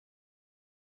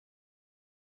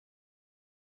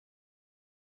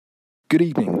Good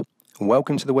evening,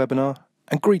 welcome to the webinar,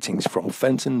 and greetings from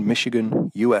Fenton, Michigan,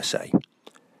 USA.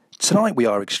 Tonight we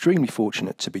are extremely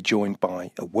fortunate to be joined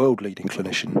by a world-leading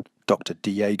clinician, Dr.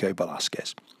 Diego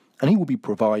Velasquez, and he will be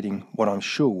providing what I'm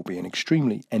sure will be an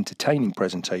extremely entertaining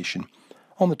presentation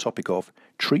on the topic of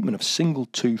treatment of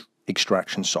single-tooth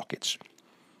extraction sockets.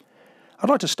 I'd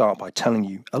like to start by telling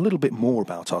you a little bit more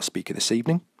about our speaker this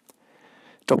evening.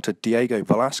 Dr. Diego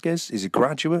Velasquez is a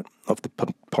graduate of the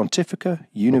Pontificia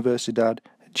Universidad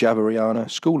Javeriana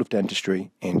School of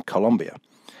Dentistry in Colombia,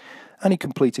 and he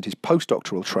completed his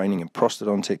postdoctoral training in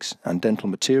prosthodontics and dental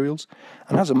materials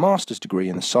and has a master's degree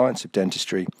in the science of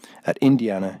dentistry at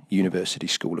Indiana University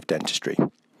School of Dentistry.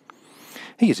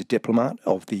 He is a diplomat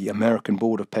of the American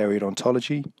Board of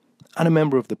Periodontology and a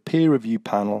member of the peer review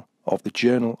panel of the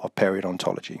Journal of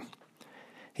Periodontology.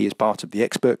 He is part of the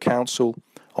expert council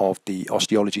of the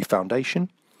Osteology Foundation,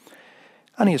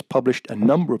 and he has published a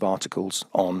number of articles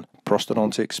on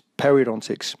prosthodontics,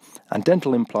 periodontics, and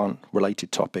dental implant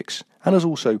related topics, and has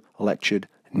also lectured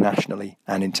nationally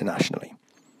and internationally.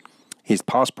 He is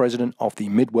past president of the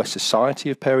Midwest Society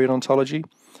of Periodontology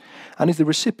and is the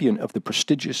recipient of the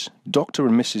prestigious Dr.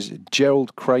 and Mrs.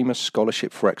 Gerald Kramer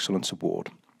Scholarship for Excellence Award.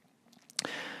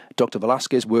 Dr.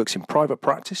 Velasquez works in private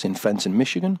practice in Fenton,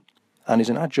 Michigan, and is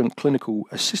an adjunct clinical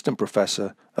assistant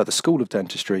professor at the School of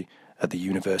Dentistry at the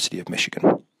University of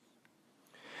Michigan.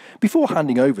 Before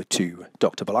handing over to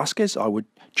Dr. Velasquez, I would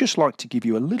just like to give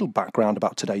you a little background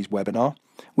about today's webinar,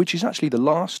 which is actually the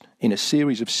last in a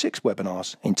series of 6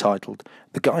 webinars entitled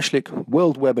the Geistlich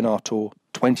World Webinar Tour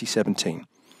 2017,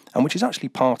 and which is actually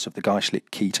part of the Geistlich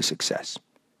Key to Success.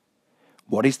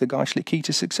 What is the Geistlich Key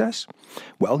to Success?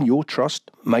 Well, your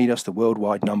trust made us the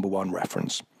worldwide #1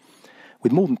 reference.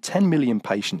 With more than 10 million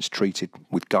patients treated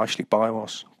with Geistlich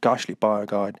Bioos, Geistlich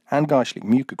BioGuide, and Geistlich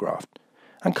Mucograft,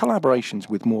 and collaborations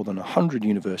with more than 100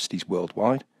 universities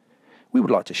worldwide, we would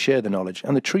like to share the knowledge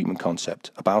and the treatment concept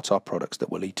about our products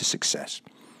that will lead to success.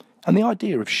 And the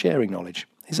idea of sharing knowledge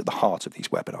is at the heart of these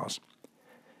webinars.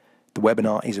 The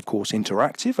webinar is of course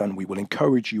interactive, and we will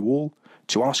encourage you all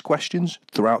to ask questions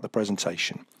throughout the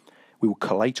presentation. We will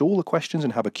collate all the questions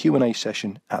and have a Q&A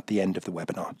session at the end of the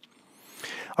webinar.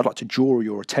 I'd like to draw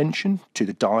your attention to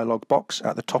the dialog box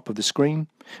at the top of the screen,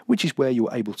 which is where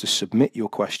you're able to submit your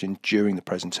question during the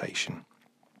presentation.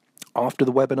 After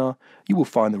the webinar, you will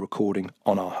find the recording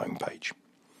on our homepage.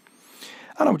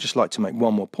 And I would just like to make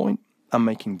one more point and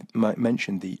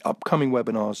mention the upcoming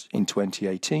webinars in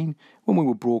 2018, when we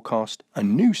will broadcast a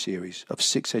new series of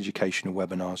 6 educational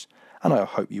webinars, and I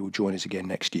hope you will join us again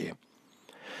next year.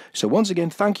 So once again,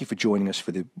 thank you for joining us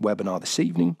for the webinar this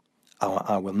evening.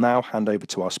 I will now hand over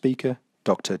to our speaker,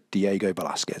 Dr. Diego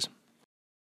Velasquez.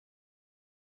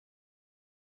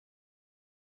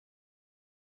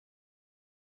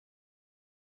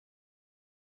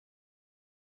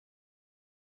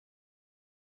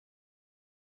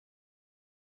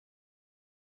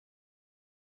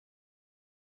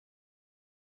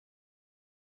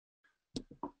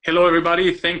 Hello,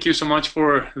 everybody. Thank you so much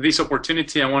for this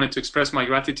opportunity. I wanted to express my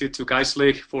gratitude to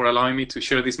Geistlich for allowing me to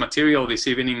share this material this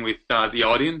evening with the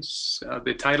audience.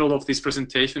 The title of this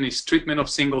presentation is Treatment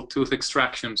of Single-Tooth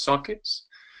Extraction Sockets.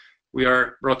 We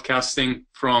are broadcasting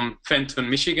from Fenton,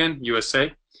 Michigan,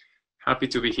 USA. Happy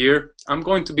to be here. I'm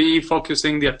going to be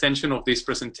focusing the attention of this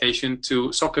presentation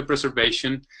to socket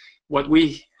preservation, what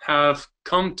we have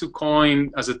come to coin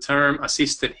as a term,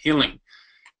 assisted healing.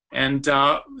 And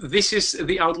this is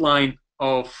the outline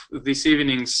of this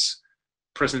evening's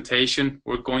presentation.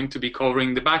 We're going to be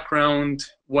covering the background,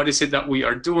 what is it that we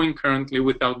are doing currently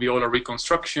with alveolar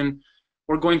reconstruction.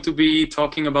 We're going to be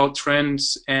talking about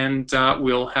trends, and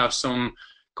we'll have some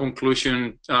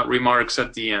conclusion remarks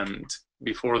at the end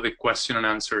before the question and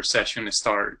answer session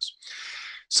starts.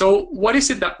 So what is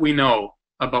it that we know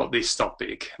about this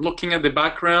topic? Looking at the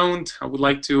background, I would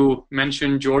like to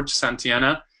mention George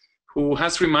Santayana, who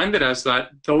has reminded us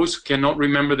that those who cannot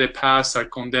remember the past are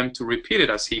condemned to repeat it,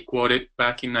 as he quoted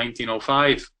back in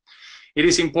 1905. It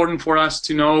is important for us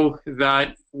to know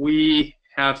that we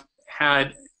have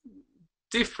had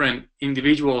different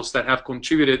individuals that have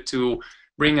contributed to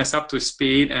bring us up to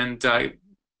speed and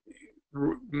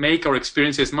make our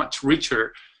experiences much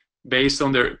richer based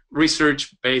on their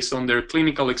research, based on their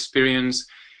clinical experience.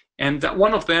 And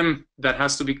one of them that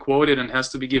has to be quoted and has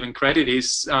to be given credit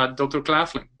is Dr.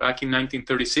 Claflin. Back in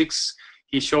 1936,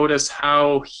 he showed us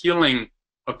how healing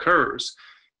occurs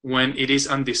when it is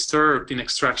undisturbed in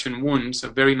extraction wounds, a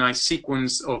very nice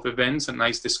sequence of events, a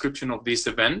nice description of these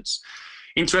events.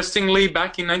 Interestingly,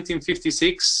 back in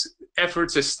 1956,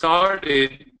 efforts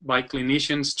started by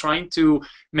clinicians trying to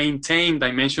maintain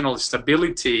dimensional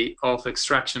stability of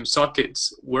extraction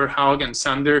sockets, where Haug and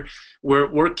Sander were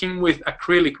working with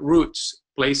acrylic roots,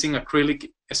 placing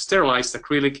sterilized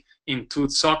acrylic in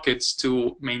tooth sockets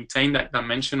to maintain that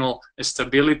dimensional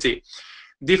stability.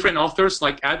 Different authors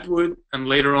like Atwood and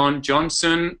later on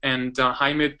Johnson and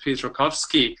Jaime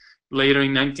Piotrkowski later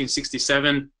in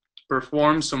 1967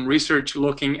 performed some research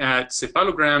looking at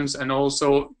cephalograms and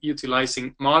also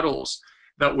utilizing models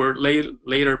that were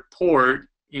later poured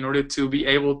in order to be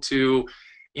able to,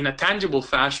 in a tangible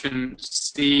fashion,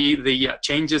 see the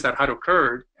changes that had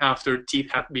occurred after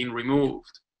teeth had been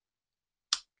removed.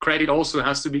 Credit also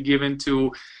has to be given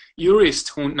to Urist,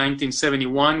 who in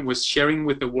 1971 was sharing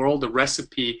with the world a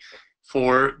recipe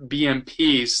for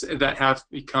BMPs that have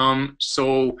become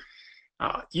so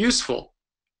useful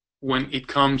when it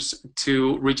comes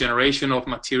to regeneration of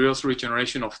materials,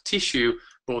 regeneration of tissue,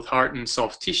 both hard and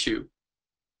soft tissue.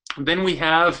 And then we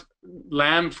have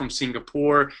Lam from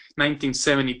Singapore,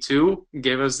 1972,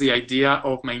 gave us the idea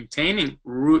of maintaining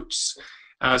roots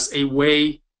as a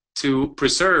way to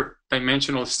preserve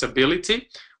dimensional stability.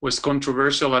 Was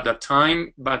controversial at that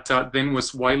time, but then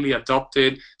was widely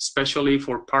adopted, especially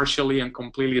for partially and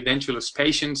completely edentulous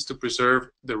patients, to preserve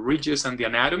the ridges and the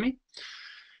anatomy.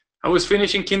 I was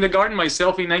finishing kindergarten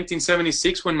myself in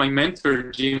 1976 when my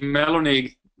mentor, Jim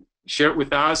Melonig, shared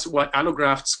with us what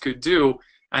allografts could do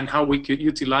and how we could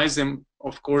utilize them,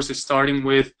 of course, starting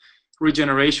with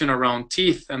regeneration around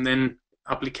teeth, and then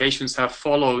applications have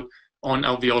followed on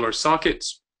alveolar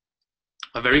sockets.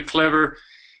 A very clever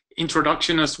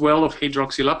introduction as well of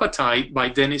hydroxylapatite by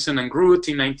Dennison and Groot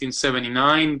in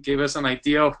 1979 gave us an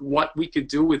idea of what we could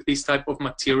do with these type of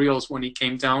materials when it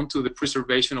came down to the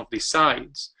preservation of the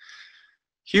sides.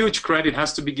 Huge credit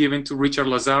has to be given to Richard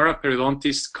Lazara,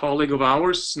 periodontist colleague of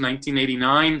ours,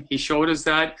 1989. He showed us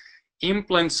that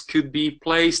implants could be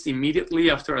placed immediately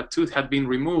after a tooth had been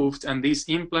removed, and these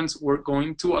implants were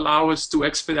going to allow us to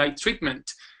expedite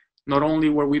treatment. Not only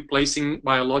were we placing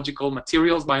biological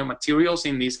materials, biomaterials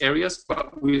in these areas,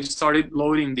 but we started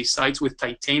loading these sites with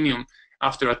titanium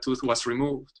after a tooth was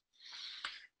removed.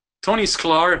 Tony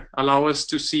Sklar allow us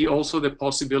to see also the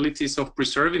possibilities of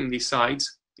preserving these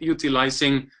sites,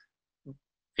 utilizing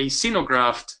a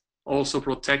xenograft also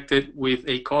protected with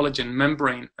a collagen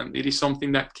membrane. And it is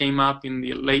something that came up in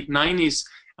the late 90s,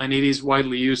 and it is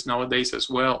widely used nowadays as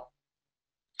well.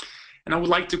 And I would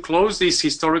like to close this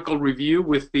historical review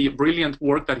with the brilliant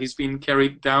work that has been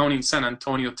carried down in San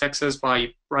Antonio, Texas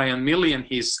by Brian Milley and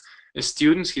his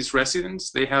students, his residents.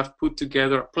 They have put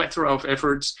together a plethora of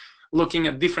efforts looking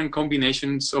at different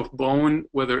combinations of bone,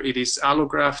 whether it is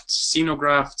allografts,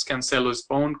 xenografts, cancellous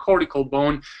bone, cortical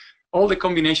bone, all the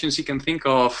combinations you can think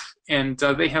of. And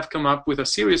they have come up with a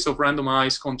series of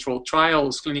randomized controlled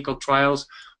trials, clinical trials,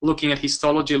 looking at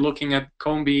histology, looking at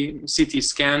combi, CT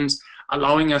scans,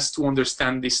 allowing us to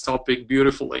understand this topic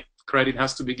beautifully. Credit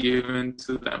has to be given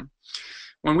to them.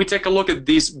 When we take a look at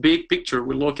this big picture,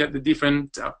 we look at the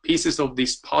different pieces of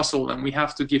this puzzle, and we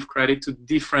have to give credit to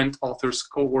different authors,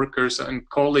 co-workers, and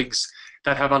colleagues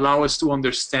that have allowed us to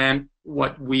understand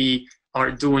what we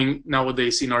are doing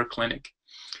nowadays in our clinic.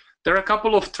 There are a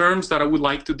couple of terms that I would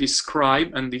like to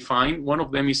describe and define. One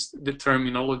of them is the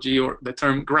terminology or the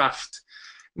term graft.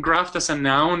 Graft as a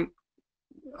noun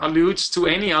alludes to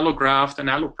any allograft, an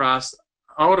alloplast,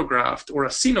 autograft, or a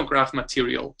xenograft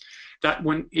material that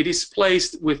when it is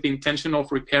placed with the intention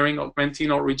of repairing,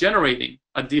 augmenting, or regenerating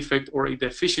a defect or a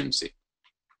deficiency.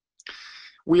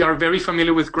 We are very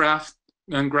familiar with graft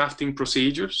and grafting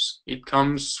procedures. It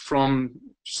comes from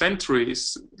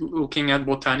centuries looking at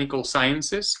botanical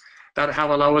sciences that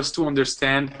have allowed us to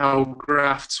understand how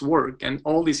grafts work, and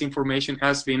all this information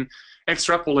has been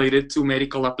extrapolated to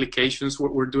medical applications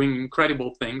where we're doing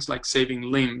incredible things like saving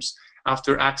limbs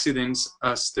after accidents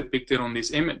as depicted on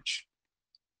this image.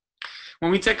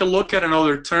 When we take a look at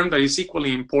another term that is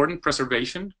equally important,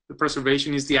 preservation. The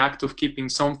preservation is the act of keeping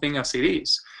something as it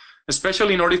is,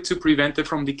 especially in order to prevent it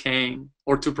from decaying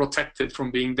or to protect it from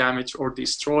being damaged or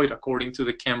destroyed, according to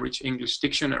the Cambridge English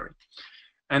Dictionary.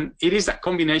 And it is that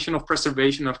combination of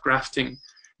preservation of grafting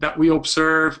that we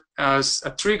observe as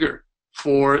a trigger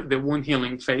for the wound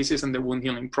healing phases and the wound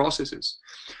healing processes.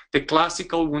 The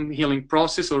classical wound healing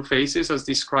process or phases, as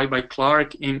described by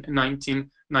Clark in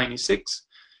 1996,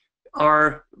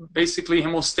 are basically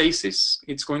hemostasis.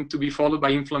 It's going to be followed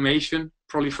by inflammation,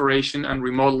 proliferation, and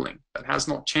remodeling. That has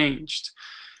not changed.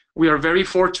 We are very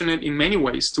fortunate in many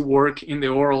ways to work in the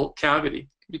oral cavity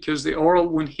because the oral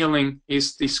wound healing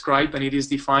is described and it is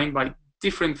defined by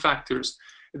different factors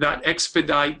that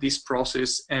expedite this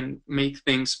process and make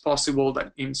things possible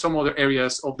that in some other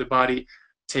areas of the body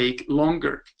take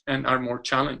longer and are more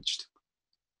challenged.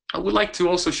 I would like to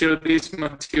also share this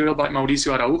material by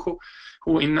Mauricio Araujo,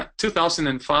 who in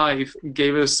 2005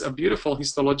 gave us a beautiful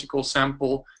histological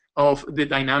sample of the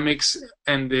dynamics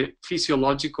and the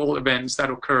physiological events that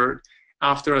occurred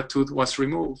after a tooth was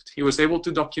removed. He was able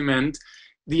to document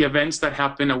the events that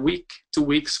happen a week, 2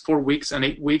 weeks, 4 weeks, and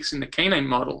 8 weeks in the canine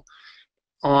model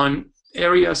on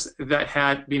areas that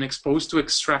had been exposed to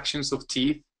extractions of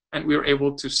teeth, and we were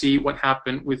able to see what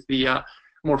happened with the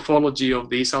morphology of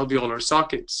these alveolar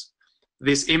sockets.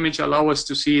 This image allows us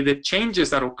to see the changes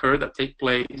that occur, that take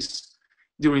place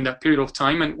during that period of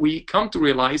time, and we come to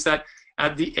realize that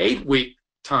at the 8-week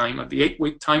time, at the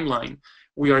 8-week timeline,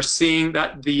 we are seeing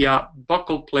that the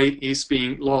buccal plate is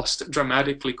being lost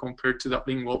dramatically compared to the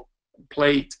lingual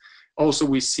plate. Also,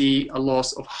 we see a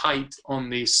loss of height on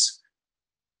these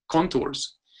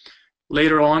contours.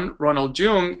 Later on, Ronald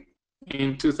Jung,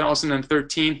 in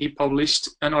 2013, he published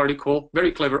an article,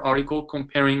 very clever article,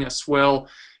 comparing as well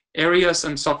areas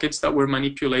and sockets that were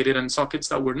manipulated and sockets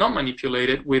that were not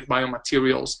manipulated with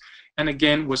biomaterials, and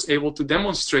again was able to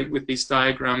demonstrate with these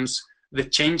diagrams the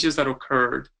changes that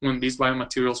occurred when these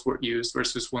biomaterials were used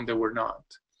versus when they were not.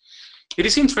 It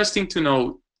is interesting to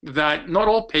note that not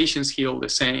all patients heal the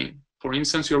same. For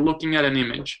instance, you're looking at an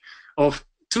image of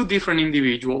 2 different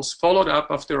individuals followed up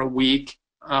after a week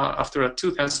after a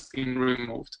tooth has been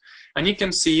removed. And you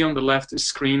can see on the left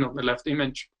screen of the left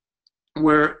image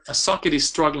where a socket is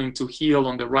struggling to heal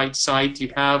on the right side,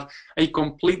 you have a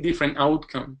complete different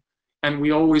outcome. And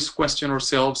we always question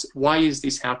ourselves, why is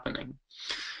this happening?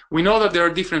 We know that there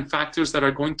are different factors that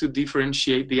are going to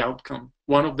differentiate the outcome.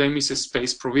 One of them is a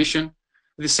space provision.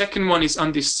 The second one is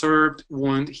undisturbed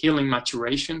wound healing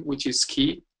maturation, which is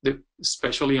key,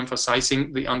 especially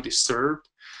emphasizing the undisturbed.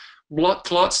 Blood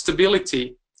clot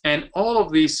stability, and all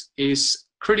of this is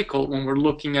critical when we're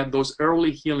looking at those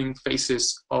early healing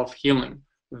phases of healing.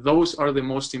 Those are the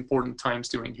most important times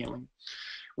during healing.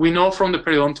 We know from the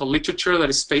periodontal literature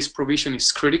that space provision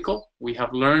is critical. We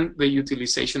have learned the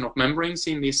utilization of membranes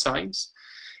in these sites.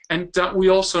 And we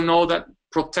also know that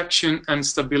protection and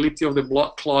stability of the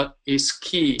blood clot is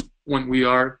key when we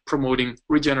are promoting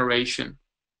regeneration.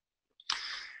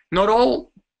 Not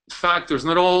all factors,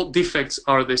 not all defects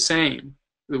are the same.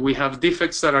 We have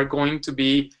defects that are going to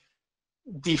be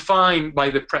defined by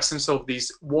the presence of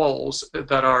these walls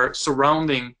that are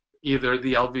surrounding either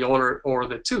the alveolar or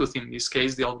the tooth, in this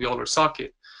case the alveolar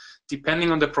socket.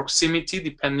 Depending on the proximity,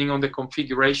 depending on the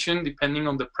configuration, depending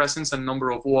on the presence and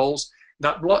number of walls,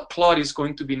 that blood clot is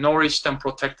going to be nourished and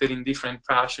protected in different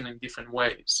fashion, in different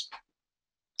ways.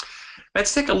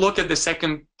 Let's take a look at the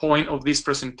second point of this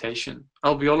presentation,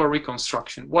 alveolar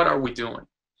reconstruction. What are we doing?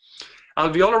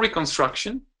 Alveolar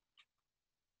reconstruction,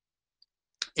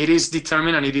 it is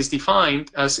determined and it is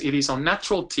defined as it is on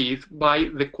natural teeth by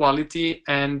the quality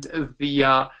and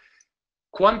the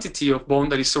quantity of bone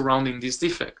that is surrounding these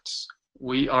defects.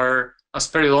 We are, as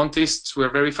periodontists, we are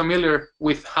very familiar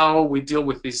with how we deal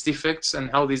with these defects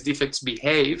and how these defects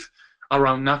behave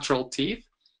around natural teeth.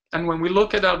 And when we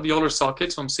look at alveolar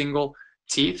sockets on single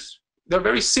teeth, they're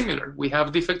very similar. We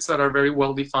have defects that are very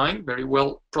well defined, very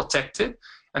well protected,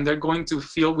 and they're going to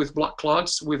fill with blood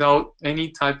clots without any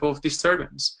type of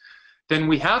disturbance. Then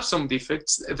we have some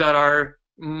defects that are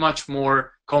much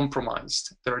more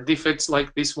compromised. There are defects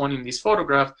like this one in this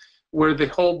photograph where the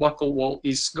whole buccal wall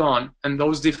is gone, and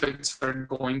those defects are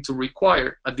going to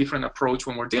require a different approach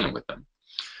when we're dealing with them.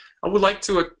 I would like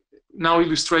to now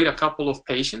illustrate a couple of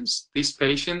patients. This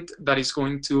patient that is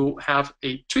going to have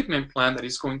a treatment plan that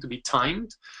is going to be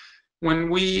timed. When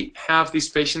we have this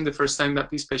patient, the first time that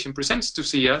this patient presents to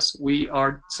see us, we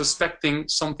are suspecting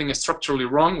something structurally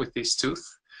wrong with this tooth.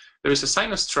 There is a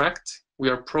sinus tract. We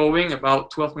are probing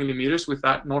about 12 millimeters with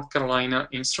that North Carolina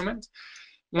instrument.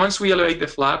 Once we elevate the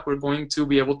flap, we're going to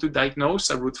be able to diagnose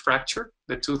a root fracture.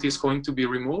 The tooth is going to be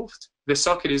removed. The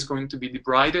socket is going to be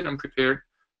debrided and prepared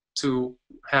to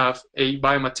have a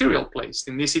biomaterial placed.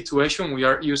 In this situation, we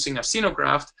are using a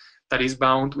xenograft that is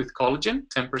bound with collagen,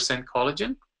 10%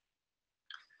 collagen.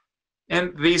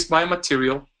 And this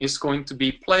biomaterial is going to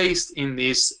be placed in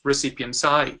this recipient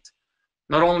site.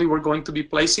 Not only we're going to be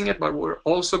placing it, but we're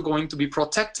also going to be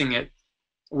protecting it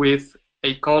with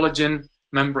a collagen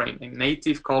membrane, a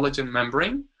native collagen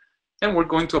membrane, and we're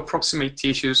going to approximate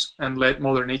tissues and let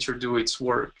Mother Nature do its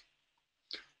work.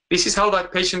 This is how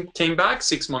that patient came back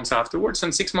 6 months afterwards,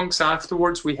 and 6 months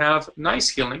afterwards we have nice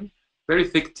healing, very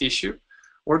thick tissue.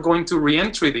 We're going to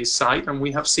re-entry this site, and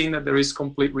we have seen that there is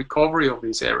complete recovery of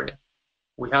this area.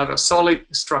 We have a solid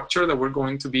structure that we're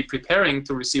going to be preparing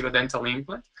to receive a dental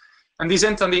implant. And this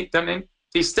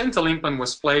dental implant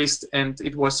was placed, and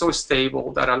it was so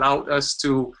stable that allowed us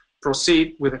to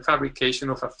proceed with the fabrication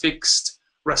of a fixed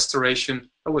restoration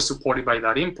that was supported by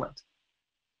that implant.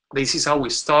 This is how we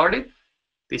started.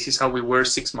 This is how we were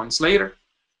 6 months later.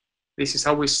 This is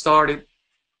how we started.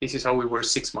 This is how we were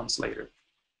 6 months later.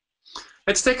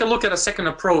 Let's take a look at a second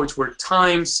approach where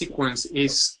time sequence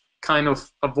is kind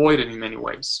of avoided in many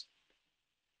ways.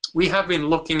 We have been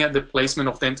looking at the placement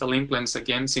of dental implants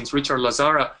again since Richard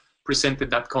Lazara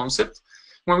presented that concept.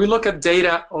 When we look at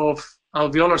data of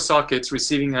alveolar sockets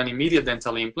receiving an immediate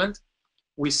dental implant,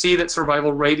 we see that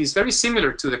survival rate is very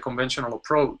similar to the conventional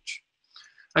approach.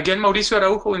 Again, Mauricio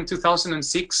Araujo in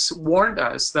 2006 warned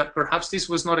us that perhaps this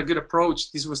was not a good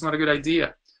approach, this was not a good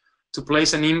idea, to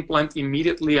place an implant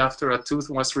immediately after a tooth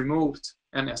was removed.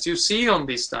 And as you see on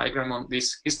this diagram, on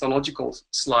this histological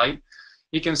slide,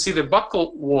 you can see the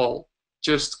buccal wall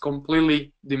just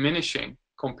completely diminishing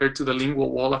compared to the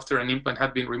lingual wall after an implant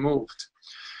had been removed.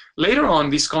 Later on,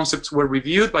 these concepts were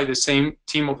reviewed by the same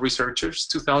team of researchers,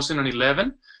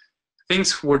 2011.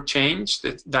 Things were changed,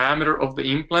 the diameter of the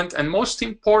implant, and most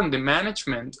important, the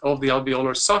management of the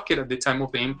alveolar socket at the time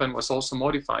of the implant was also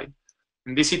modified.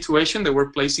 In this situation, they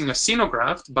were placing a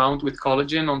xenograft bound with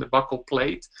collagen on the buccal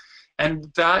plate, and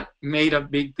that made a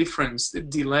big difference,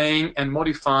 delaying and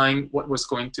modifying what was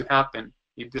going to happen.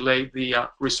 It delayed the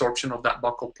resorption of that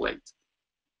buccal plate.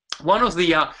 One of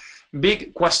the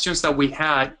big questions that we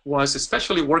had was,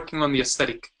 especially working on the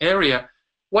aesthetic area,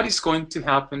 what is going to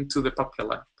happen to the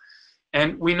papilla?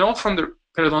 And we know from the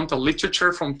periodontal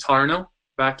literature from Tarnow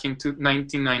back in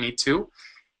 1992,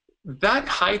 that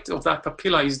height of that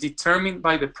papilla is determined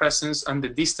by the presence and the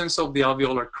distance of the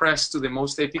alveolar crest to the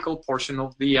most apical portion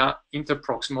of the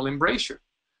interproximal embrasure.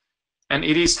 And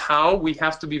it is how we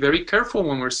have to be very careful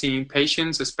when we're seeing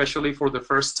patients, especially for the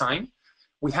first time.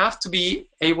 We have to be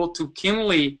able to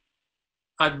keenly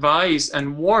advise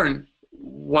and warn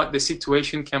what the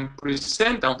situation can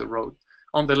present down the road.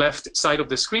 On the left side of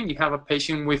the screen, you have a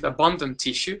patient with abundant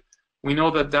tissue. We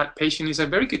know that that patient is a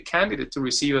very good candidate to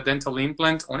receive a dental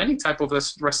implant on any type of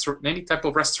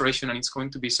restoration, and it's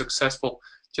going to be successful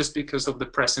just because of the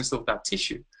presence of that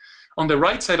tissue. On the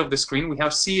right side of the screen, we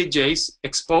have CAJs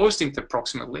exposed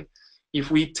interproximally.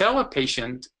 If we tell a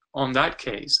patient on that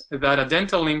case that a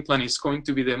dental implant is going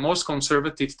to be the most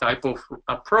conservative type of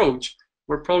approach,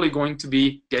 we're probably going to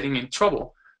be getting in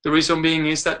trouble. The reason being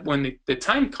is that when the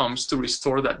time comes to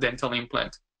restore that dental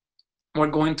implant, we're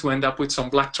going to end up with some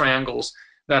black triangles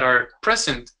that are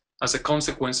present as a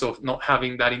consequence of not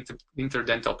having that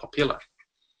interdental papilla.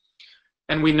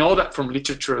 And we know that from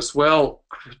literature as well.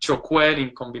 Choquet, in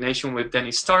combination with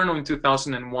Dennis Tarnow in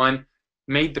 2001,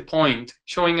 made the point,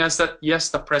 showing us that yes,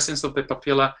 the presence of the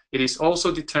papilla, it is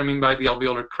also determined by the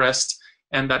alveolar crest,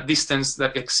 and that distance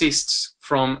that exists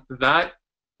from that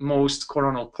most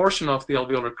coronal portion of the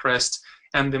alveolar crest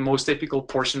and the most apical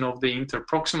portion of the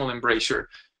interproximal embrasure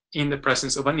in the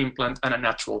presence of an implant and a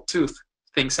natural tooth.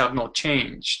 Things have not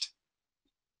changed.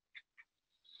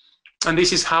 And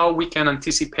this is how we can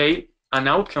anticipate an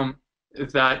outcome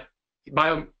that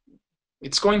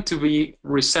it's going to be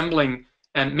resembling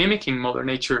and mimicking Mother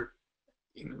Nature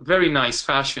in very nice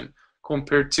fashion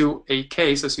compared to a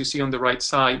case, as you see on the right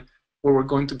side, where we're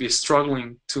going to be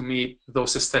struggling to meet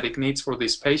those aesthetic needs for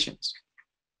these patients.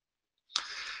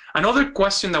 Another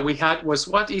question that we had was,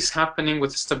 what is happening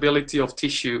with stability of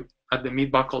tissue at the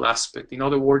mid-buccal aspect? In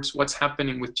other words, what's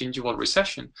happening with gingival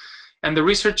recession? And the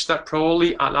research that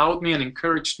probably allowed me and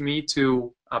encouraged me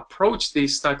to approach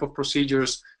these type of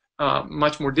procedures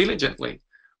much more diligently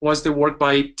was the work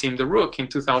by Tim DeRook in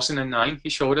 2009. He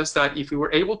showed us that if we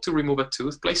were able to remove a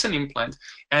tooth, place an implant,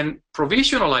 and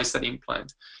provisionalize that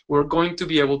implant, we're going to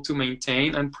be able to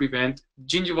maintain and prevent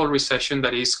gingival recession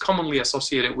that is commonly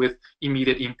associated with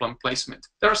immediate implant placement.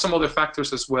 There are some other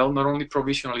factors as well, not only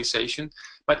provisionalization,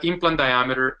 but implant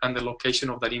diameter and the location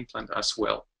of that implant as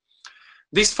well.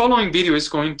 This following video is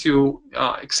going to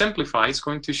exemplify, it's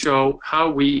going to show how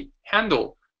we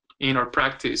handle in our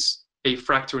practice a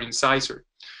fracture incisor.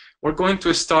 We're going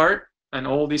to start, and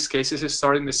all these cases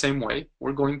start in the same way.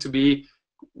 We're going to be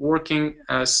working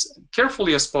as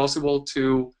carefully as possible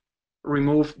to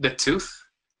remove the tooth.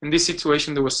 In this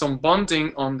situation, there was some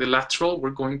bonding on the lateral. We're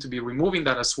going to be removing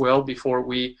that as well before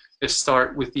we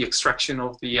start with the extraction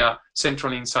of the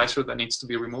central incisor that needs to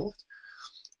be removed.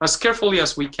 As carefully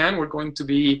as we can, we're going to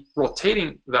be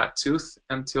rotating that tooth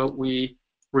until we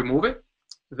remove it.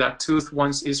 That tooth,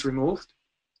 once is removed,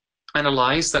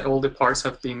 analyze that all the parts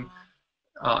have been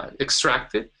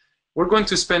extracted. we're going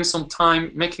to spend some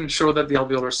time making sure that the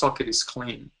alveolar socket is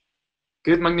clean.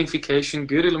 Good magnification,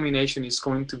 good illumination is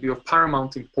going to be of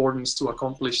paramount importance to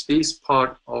accomplish this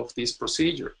part of this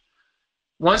procedure.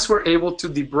 Once we're able to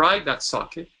debride that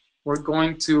socket, we're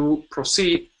going to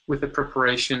proceed with the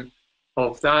preparation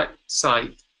of that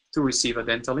site to receive a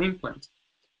dental implant.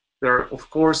 There are, of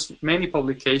course, many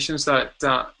publications that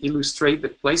illustrate the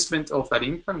placement of that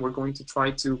implant. We're going to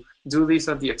try to do this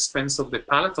at the expense of the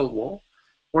palatal wall.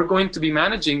 We're going to be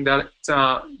managing that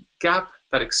gap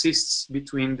that exists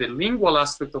between the lingual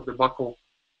aspect of the buccal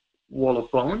wall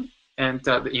of bone and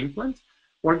the implant.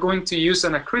 We're going to use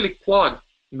an acrylic plug,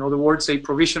 in other words, a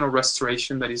provisional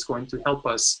restoration that is going to help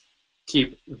us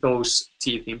keep those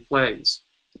teeth in place.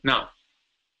 Now,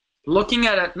 looking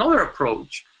at another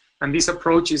approach, and this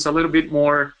approach is a little bit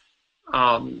more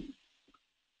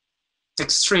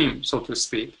extreme, so to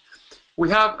speak. We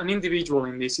have an individual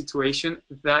in this situation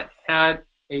that had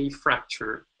a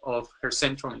fracture of her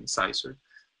central incisor.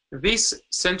 This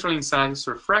central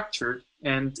incisor fractured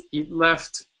and it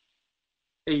left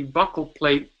a buccal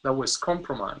plate that was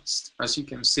compromised. As you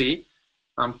can see,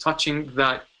 I'm touching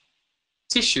that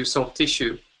tissue, soft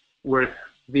tissue, where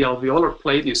the alveolar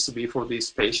plate used to be for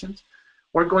this patient.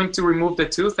 We're going to remove the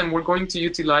tooth and we're going to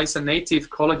utilize a native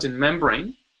collagen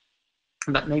membrane.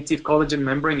 That native collagen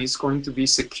membrane is going to be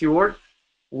secured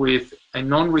with a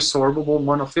non-resorbable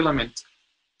monofilament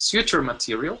suture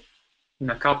material in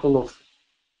a couple of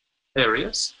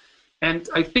areas. And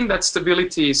I think that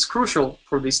stability is crucial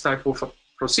for this type of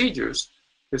procedures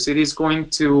because it is going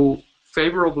to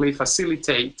favorably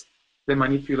facilitate the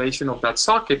manipulation of that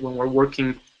socket when we're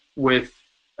working with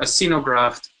a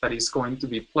xenograft that is going to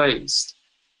be placed.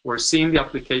 We're seeing the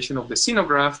application of the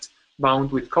xenograft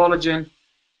bound with collagen,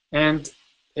 and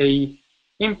a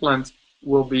implant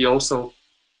will be also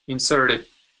inserted.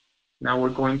 Now we're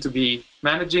going to be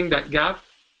managing that gap,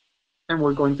 and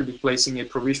we're going to be placing a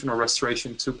provisional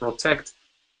restoration to protect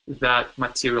that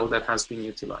material that has been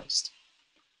utilized.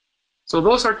 So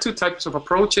those are two types of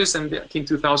approaches, and in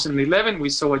 2011 we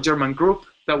saw a German group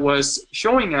that was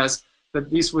showing us that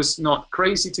this was not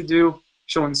crazy to do,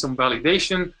 showing some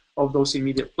validation of those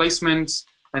immediate placements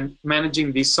and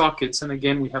managing these sockets. And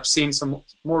again, we have seen some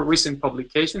more recent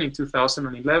publication in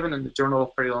 2011 in the Journal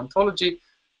of Periodontology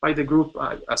by the group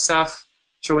ASAF,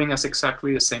 showing us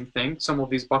exactly the same thing. Some of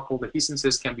these buccal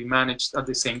dehiscences can be managed at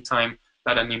the same time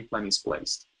that an implant is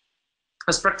placed.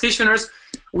 As practitioners,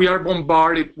 we are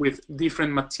bombarded with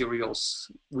different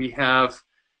materials. We have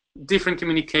different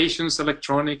communications,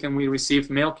 electronic, and we receive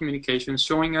mail communications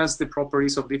showing us the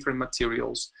properties of different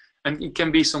materials. And it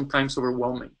can be sometimes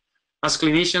overwhelming. As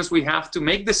clinicians, we have to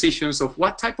make decisions of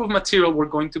what type of material we're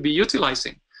going to be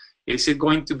utilizing. Is it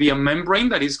going to be a membrane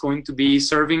that is going to be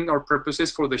serving our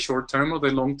purposes for the short term or the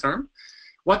long term?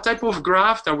 What type of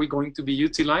graft are we going to be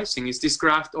utilizing? Is this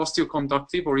graft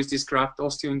osteoconductive or is this graft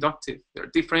osteoinductive? There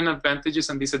are different advantages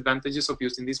and disadvantages of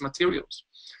using these materials.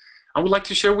 I would like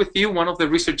to share with you one of the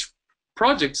research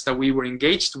projects that we were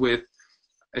engaged with,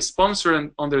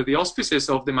 sponsored under the auspices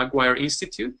of the McGuire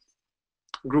Institute.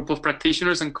 A group of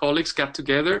practitioners and colleagues got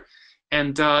together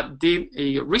and did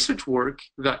a research work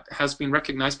that has been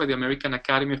recognized by the American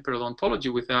Academy of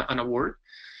Periodontology with an award.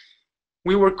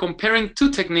 We were comparing two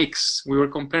techniques.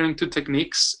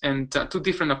 And two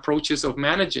different approaches of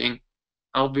managing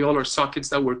alveolar sockets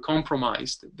that were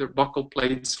compromised. Their buccal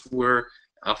plates were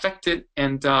affected,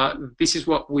 and this is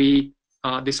what we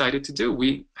decided to do.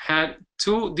 We had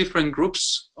two different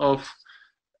groups of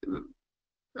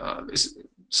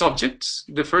subjects.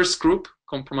 The first group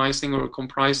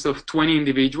comprised of 20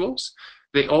 individuals.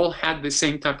 They all had the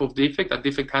same type of defect. That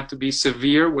defect had to be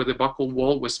severe where the buccal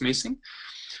wall was missing.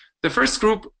 The first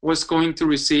group was going to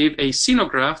receive a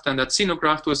xenograft, and that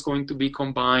xenograft was going to be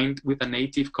combined with a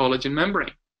native collagen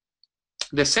membrane.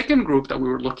 The second group that we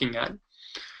were looking at,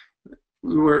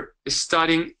 we were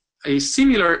studying a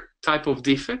similar type of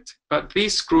defect, but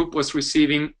this group was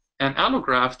receiving an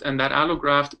allograft, and that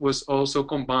allograft was also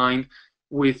combined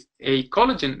with a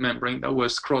collagen membrane that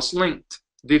was cross-linked.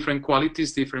 Different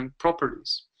qualities, different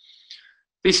properties.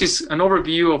 This is an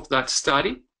overview of that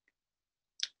study.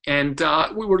 And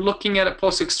we were looking at a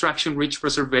post-extraction ridge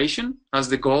preservation as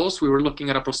the goals. We were looking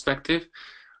at a prospective,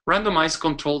 randomized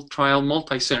controlled trial,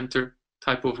 multi-center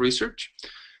type of research.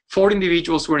 4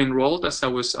 individuals were enrolled, as I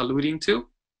was alluding to.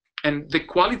 And the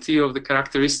quality of the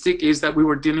characteristic is that we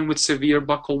were dealing with severe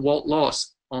buccal wall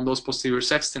loss on those posterior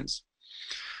sextants.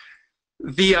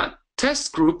 The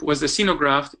test group was the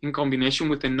xenograft in combination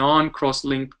with a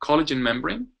non-cross-linked collagen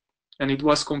membrane, and it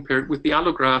was compared with the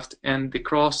allograft and the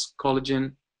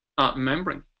cross-collagen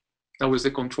membrane. That was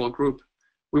the control group.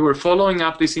 We were following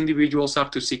up these individuals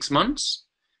up to 6 months,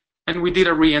 and we did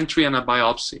a re-entry and a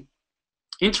biopsy.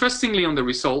 Interestingly, on the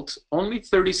results, only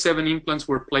 37 implants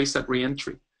were placed at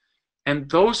re-entry. And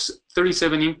those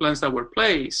 37 implants that were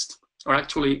placed, or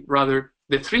actually rather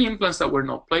the 3 implants that were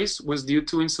not placed, was due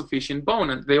to insufficient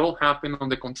bone, and they all happened on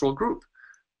the control group,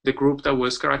 the group that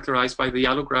was characterized by the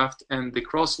allograft and the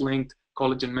cross-linked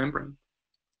collagen membrane.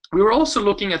 We were also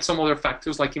looking at some other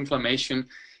factors like inflammation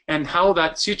and how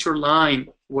that suture line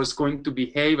was going to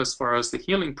behave as far as the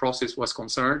healing process was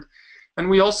concerned. And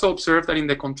we also observed that in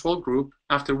the control group,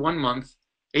 after 1 month,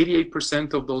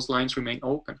 88% of those lines remain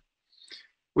open.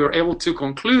 We were able to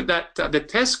conclude that the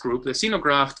test group, the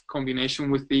xenograft combination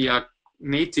with the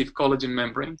native collagen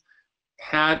membrane,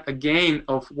 had a gain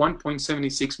of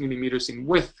 1.76 millimeters in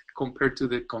width compared to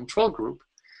the control group.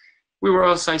 We were,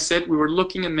 as I said, we were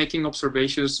looking and making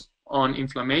observations on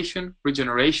inflammation,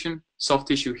 regeneration, soft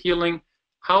tissue healing,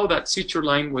 how that suture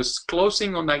line was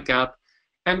closing on that gap,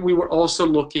 and we were also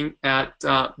looking at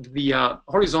the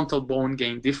horizontal bone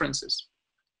gain differences.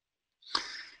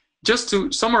 Just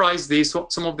to summarize this,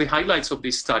 some of the highlights of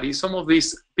this study, some of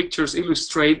these pictures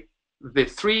illustrate the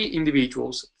 3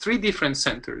 individuals, 3 different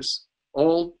centers,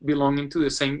 all belonging to the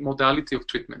same modality of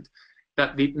treatment,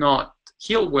 that did not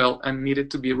heal well and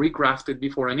needed to be regrafted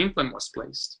before an implant was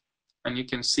placed. And you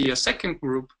can see a second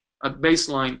group at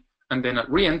baseline and then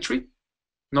at re-entry,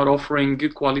 not offering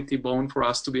good quality bone for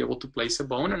us to be able to place a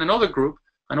bone, and another group,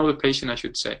 another patient I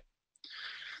should say.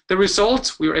 The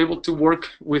results, we were able to work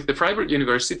with the Freiburg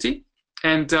University,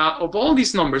 and of all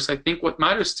these numbers, I think what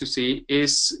matters to see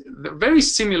is the very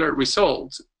similar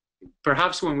results.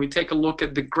 Perhaps when we take a look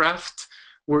at the graft,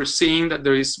 we're seeing that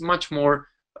there is much more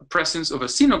presence of a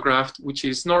xenograft, which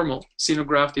is normal.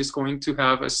 Xenograft is going to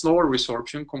have a slower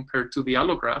resorption compared to the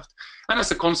allograft, and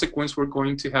as a consequence, we're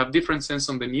going to have differences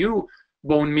on the new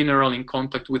bone mineral in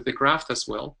contact with the graft as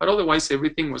well, but otherwise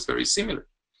everything was very similar.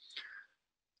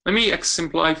 Let me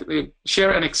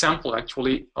share an example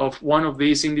actually of one of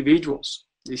these individuals.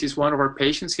 This is one of our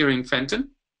patients here in Fenton,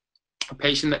 a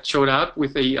patient that showed up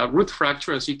with a root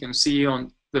fracture, as you can see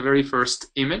on the very first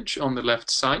image on the left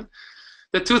side.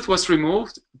 The tooth was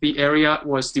removed, the area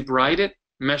was debrided,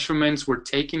 measurements were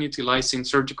taken utilizing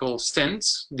surgical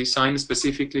stents designed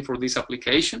specifically for this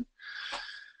application.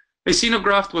 A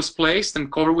xenograft was placed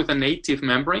and covered with a native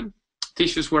membrane.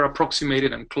 Tissues were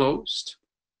approximated and closed.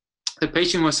 The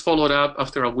patient was followed up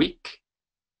after a week.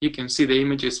 You can see the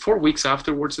images 4 weeks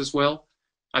afterwards as well.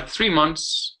 At 3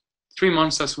 months, 3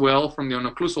 months as well from the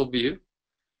occlusal view.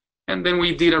 And then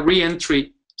we did a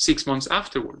re-entry 6 months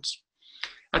afterwards.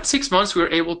 At 6 months, we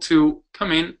were able to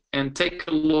come in and take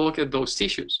a look at those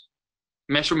tissues.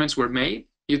 Measurements were made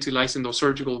utilizing those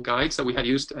surgical guides that we had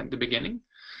used at the beginning.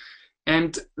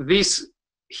 And this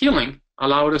healing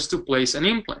allowed us to place an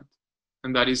implant.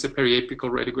 And that is the periapical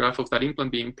radiograph of that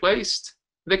implant being placed.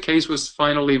 The case was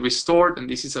finally restored, and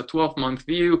this is a 12-month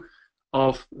view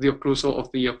of the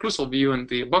occlusal view and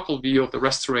the buccal view of the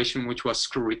restoration, which was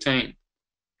screw retained.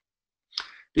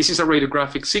 This is a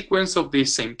radiographic sequence of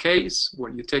this same case,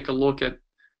 where you take a look at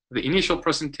the initial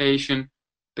presentation,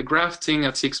 the grafting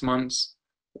at 6 months,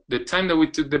 the time that we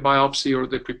took the biopsy or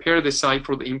they prepared the site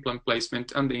for the implant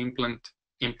placement, and the implant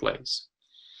in place.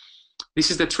 This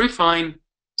is the trifine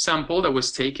sample that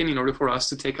was taken in order for us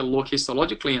to take a look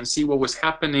histologically and see what was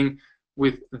happening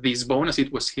with this bone as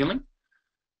it was healing.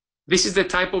 This is the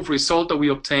type of result that we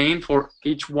obtained for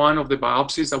each one of the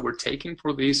biopsies that were taken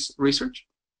for this research.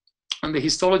 And the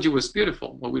histology was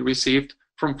beautiful, what we received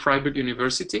from Freiburg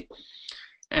University.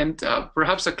 And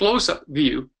perhaps a close-up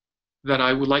view that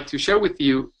I would like to share with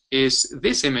you is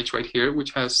this image right here,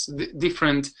 which has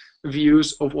different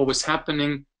views of what was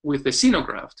happening with the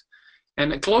xenograft.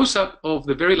 And a close-up of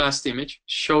the very last image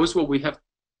shows what we have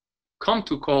come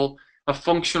to call a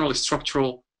functional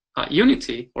structural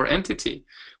unity or entity,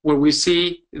 where we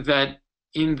see that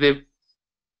in the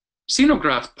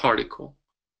xenograft particle,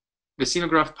 the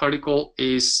xenograft particle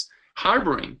is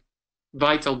harboring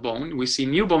vital bone. We see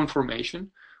new bone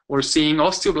formation. We're seeing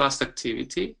osteoblast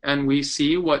activity, and we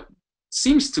see what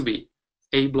seems to be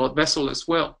a blood vessel as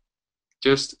well,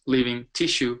 just leaving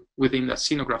tissue within that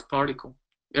xenograft particle.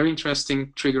 Very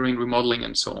interesting, triggering remodeling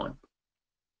and so on.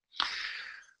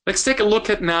 Let's take a look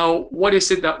at now, what is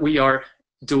it that we are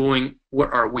doing?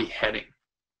 Where are we heading?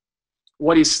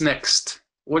 What is next?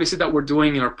 What is it that we're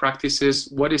doing in our practices?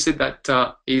 What is it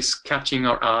that is catching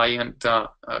our eye and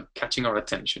catching our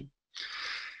attention?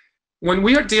 When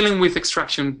we are dealing with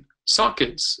extraction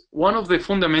sockets, one of the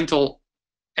fundamental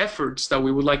efforts that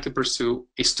we would like to pursue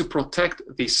is to protect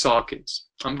these sockets.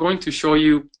 I'm going to show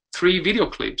you 3 video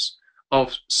clips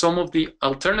of some of the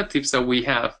alternatives that we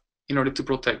have in order to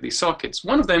protect these sockets.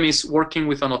 One of them is working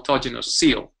with an autogenous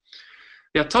seal.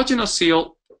 The autogenous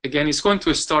seal, again, is going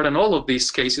to start, and all of these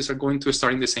cases are going to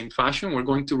start in the same fashion. We're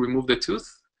going to remove the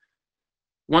tooth.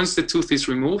 Once the tooth is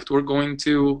removed, we're going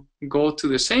to go to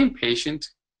the same patient,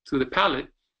 to the palate.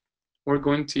 We're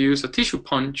going to use a tissue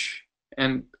punch,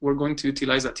 and we're going to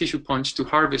utilize that tissue punch to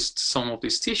harvest some of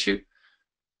this tissue.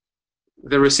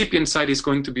 The recipient site is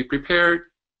going to be prepared,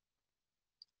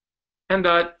 and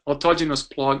that autogenous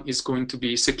plug is going to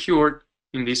be secured,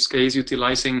 in this case,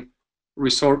 utilizing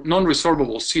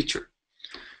non-resorbable suture.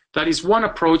 That is one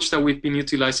approach that we've been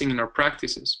utilizing in our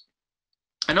practices.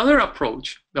 Another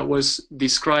approach that was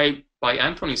described by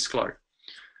Anthony Sklar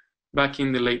back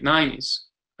in the late 90s.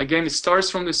 Again, it starts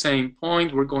from the same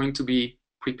point. We're going to be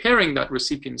preparing that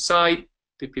recipient site,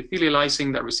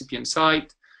 epithelializing that recipient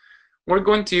site. We're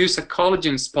going to use a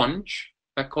collagen sponge.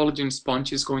 That collagen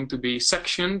sponge is going to be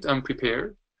sectioned and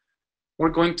prepared. We're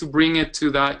going to bring it to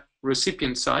that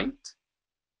recipient site,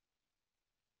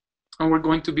 and we're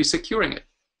going to be securing it,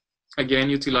 again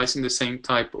utilizing the same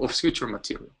type of suture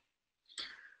material.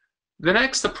 The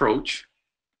next approach,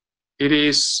 it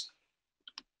is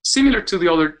similar to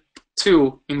the other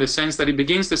two in the sense that it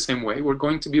begins the same way. We're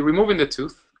going to be removing the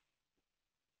tooth.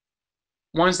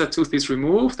 Once the tooth is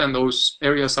removed and those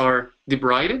areas are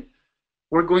debrided,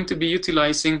 we're going to be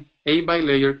utilizing a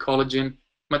bilayer collagen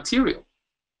material,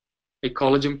 a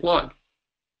collagen plug,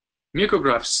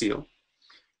 mucograft seal.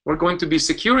 We're going to be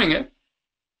securing it,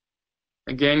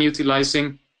 again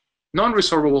utilizing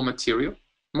non-resorbable material,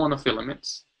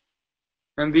 monofilaments.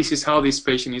 And this is how this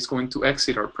patient is going to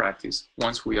exit our practice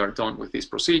once we are done with this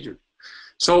procedure.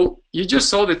 So you just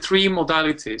saw the three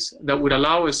modalities that would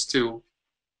allow us to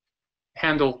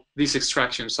handle these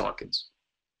extraction sockets.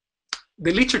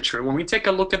 The literature, when we take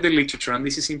a look at the literature, and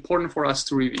this is important for us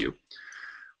to review,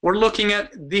 we're looking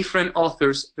at different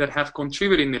authors that have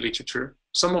contributed in the literature.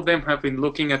 Some of them have been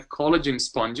looking at collagen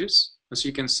sponges. As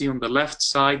you can see on the left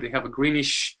side, they have a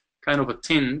greenish kind of a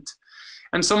tint.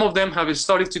 And some of them have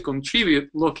started to contribute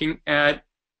looking at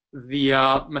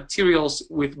the materials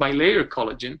with bilayer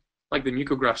collagen, like the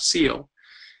mucograft seal.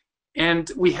 And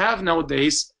we have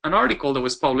nowadays an article that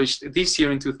was published this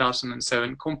year in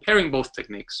 2007 comparing both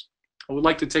techniques. I would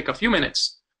like to take a few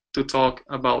minutes to talk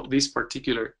about this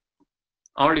particular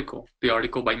article, the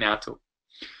article by Nato.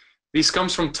 This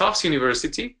comes from Tufts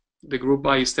University, the group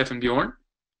by Stefan Bjorn.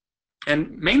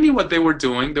 And mainly what they were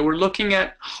doing, they were looking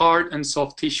at hard and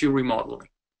soft tissue remodeling.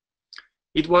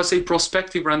 It was a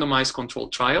prospective randomized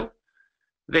controlled trial.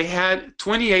 They had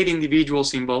 28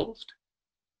 individuals involved.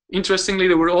 Interestingly,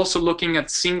 they were also looking at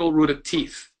single-rooted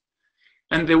teeth.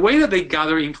 And the way that they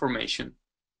gather information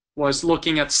was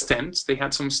looking at stents. They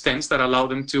had some stents that allowed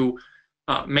them to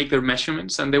make their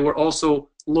measurements, and they were also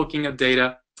looking at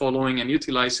data following and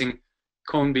utilizing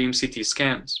cone beam CT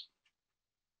scans.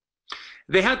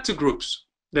 They had two groups.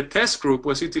 The test group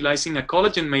was utilizing a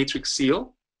collagen matrix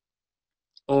seal,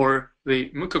 or the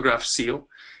mucograft seal,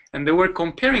 and they were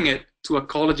comparing it to a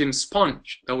collagen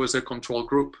sponge. That was their control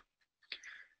group.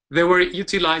 They were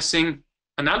utilizing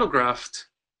an allograft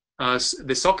as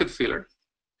the socket filler,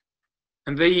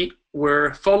 and they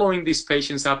were following these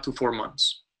patients up to 4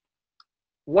 months.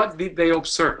 What did they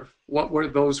observe? What were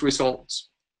those results?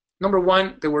 Number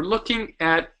one, they were looking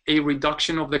at a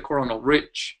reduction of the coronal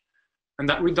ridge, and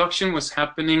that reduction was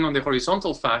happening on the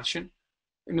horizontal fashion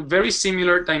in a very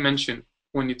similar dimension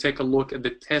when you take a look at the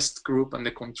test group and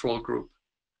the control group.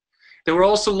 They were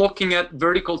also looking at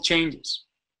vertical changes,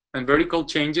 and vertical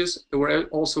changes, they were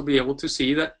also be able to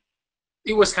see that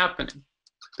it was happening.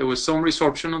 There was some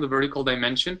resorption on the vertical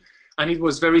dimension, and it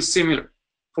was very similar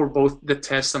for both the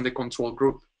test and the control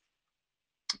group.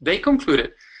 They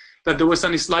concluded that there was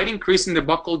a slight increase in the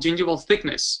buccal gingival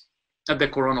thickness at the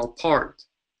coronal part,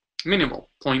 minimal,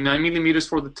 0.9 millimeters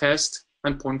for the test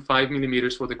and 0.5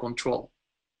 millimeters for the control.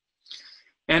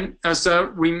 And as a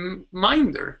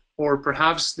reminder, or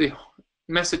perhaps the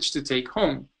message to take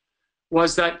home,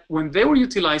 was that when they were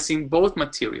utilizing both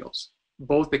materials,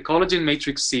 both the collagen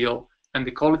matrix seal and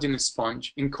the collagen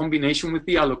sponge in combination with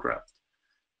the allograft,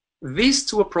 these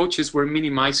two approaches were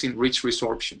minimizing ridge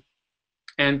resorption,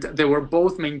 and they were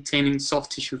both maintaining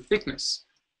soft tissue thickness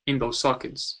in those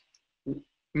sockets,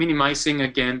 minimizing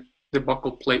again the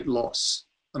buccal plate loss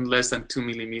on less than 2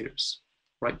 millimeters,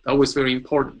 right? That was very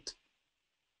important.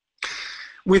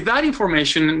 With that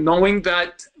information, knowing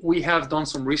that we have done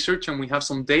some research and we have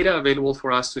some data available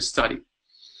for us to study,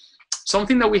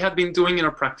 something that we have been doing in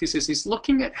our practices is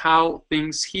looking at how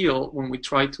things heal when we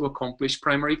try to accomplish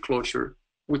primary closure,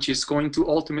 which is going to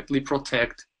ultimately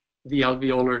protect the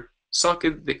alveolar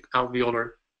socket, the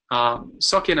alveolar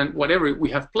socket, and whatever we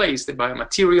have placed, the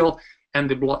biomaterial and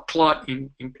the blood clot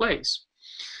in place.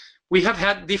 We have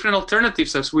had different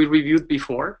alternatives, as we reviewed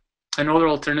before. Another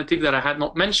alternative that I had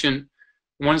not mentioned,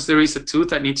 once there is a tooth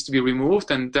that needs to be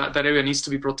removed and that area needs to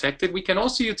be protected, we can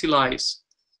also utilize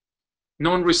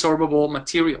non-resorbable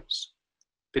materials.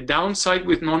 The downside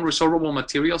with non-resorbable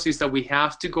materials is that we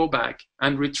have to go back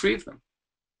and retrieve them,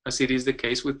 as it is the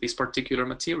case with this particular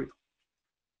material.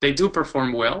 They do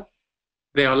perform well.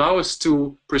 They allow us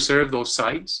to preserve those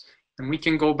sites, and we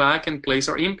can go back and place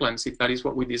our implants if that is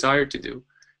what we desire to do.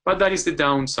 But that is the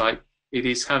downside. It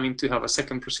is having to have a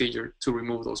second procedure to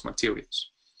remove those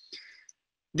materials.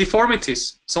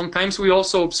 Deformities. Sometimes we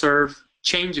also observe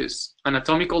changes,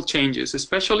 anatomical changes,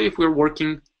 especially if we're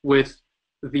working with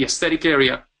the aesthetic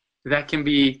area. That can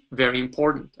be very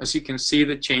important. As you can see,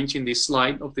 the change in this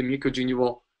slide of the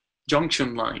mucogingival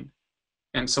junction line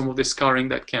and some of the scarring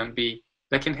that can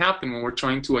happen when we're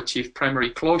trying to achieve primary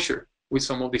closure with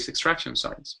some of these extraction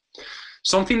sites.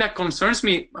 Something that concerns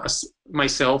me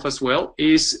myself as well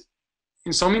is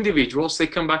in some individuals, they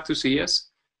come back to see us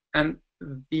and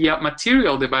the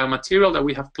material, the biomaterial that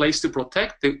we have placed to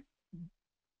protect the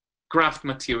graft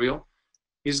material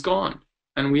is gone.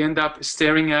 And we end up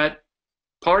staring at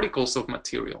particles of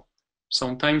material.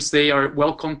 Sometimes they are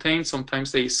well contained,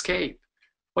 sometimes they escape.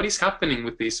 What is happening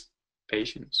with these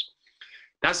patients?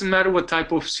 Doesn't matter what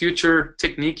type of suture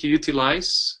technique you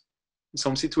utilize. In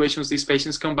some situations, these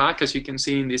patients come back, as you can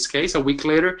see in this case, a week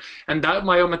later, and that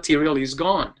biomaterial is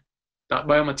gone. That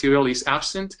biomaterial is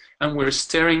absent, and we're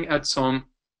staring at some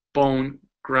bone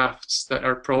grafts that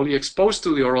are probably exposed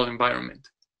to the oral environment.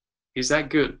 Is that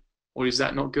good, or is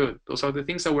that not good? Those are the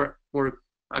things that we're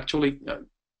actually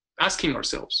asking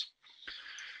ourselves.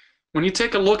 When you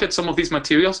take a look at some of these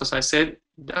materials, as I said,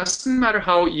 it doesn't matter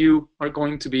how you are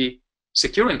going to be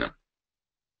securing them.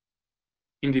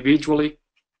 Individually,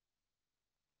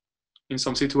 in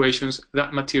some situations,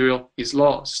 that material is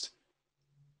lost.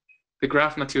 The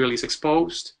graft material is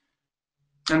exposed,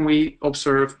 and we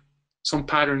observe some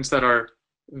patterns that are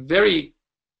very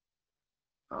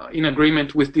in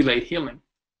agreement with delayed healing.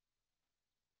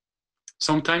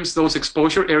 Sometimes those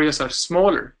exposure areas are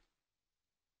smaller,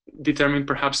 determined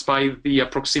perhaps by the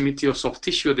proximity of soft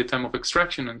tissue at the time of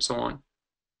extraction and so on.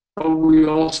 But we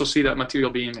also see that material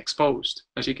being exposed,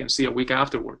 as you can see a week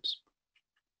afterwards.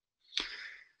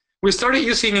 We started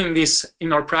using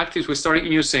in our practice, we started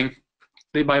using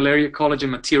the biliary collagen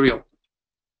material.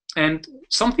 And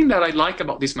something that I like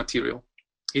about this material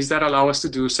is that allow us to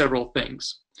do several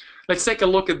things. Let's take a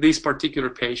look at this particular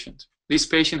patient. This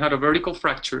patient had a vertical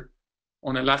fracture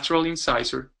on a lateral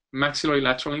incisor, maxillary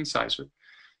lateral incisor.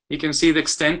 You can see the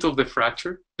extent of the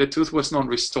fracture. The tooth was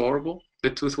non-restorable.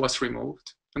 The tooth was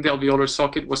removed, and the alveolar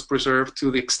socket was preserved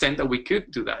to the extent that we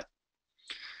could do that.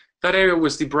 That area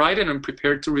was debrided and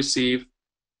prepared to receive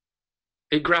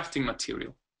a grafting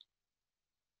material.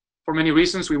 For many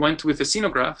reasons, we went with a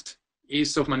xenograft,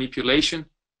 ease of manipulation.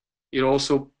 It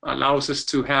also allows us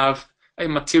to have a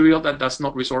material that does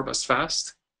not resorb as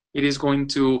fast. It is going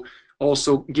to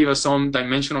also give us some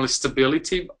dimensional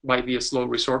stability by the slow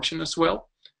resorption as well.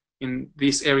 In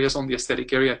these areas on the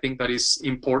aesthetic area, I think that is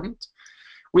important.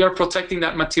 We are protecting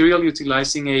that material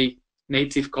utilizing a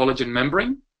native collagen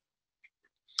membrane.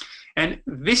 And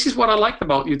this is what I like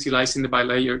about utilizing the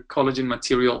bilayer collagen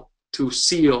material to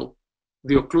seal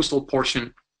the occlusal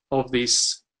portion of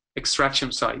this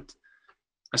extraction site.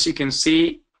 As you can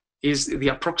see, is the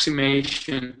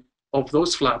approximation of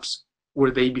those flaps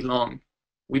where they belong.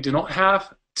 We do not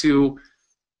have to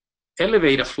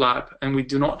elevate a flap, and we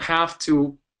do not have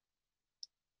to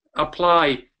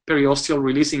apply periosteal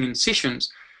releasing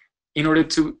incisions in order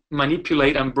to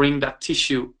manipulate and bring that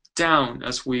tissue down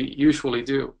as we usually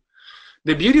do.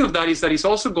 The beauty of that is that it's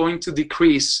also going to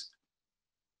decrease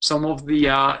some of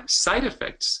the side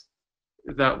effects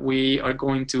that we are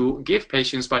going to give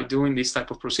patients by doing these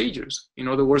type of procedures. In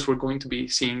other words, we're going to be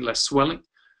seeing less swelling,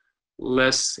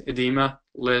 less edema,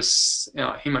 less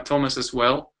hematomas as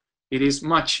well. It is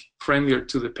much friendlier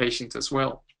to the patient as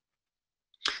well.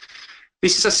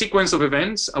 This is a sequence of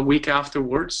events a week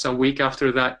afterwards, a week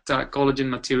after that collagen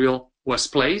material was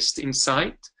placed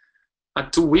inside.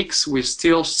 At 2 weeks, we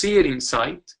still see it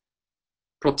inside,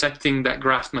 protecting that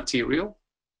graft material,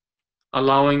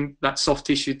 allowing that soft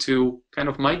tissue to kind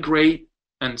of migrate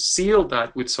and seal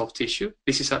that with soft tissue.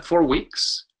 This is at 4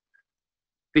 weeks.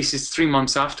 This is 3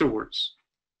 months afterwards.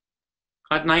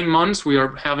 At 9 months, we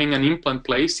are having an implant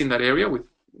placed in that area with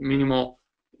minimal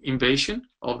invasion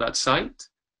of that site.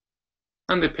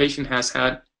 And the patient has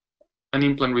had an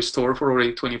implant restored for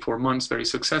already 24 months very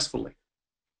successfully.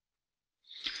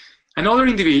 Another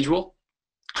individual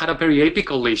had a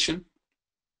periapical lesion.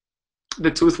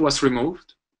 The tooth was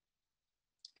removed.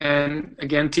 And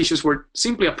again, tissues were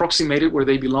simply approximated where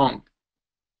they belong.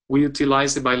 We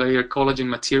utilized the bilayer collagen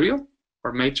material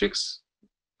or matrix,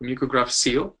 mucograft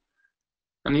seal.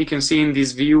 And you can see in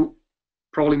this view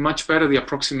probably much better the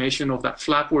approximation of that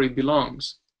flap where it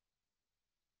belongs.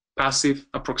 Passive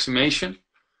approximation.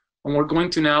 And we're going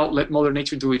to now let Mother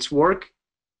Nature do its work,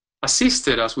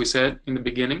 assisted, as we said in the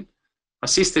beginning,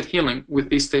 assisted healing with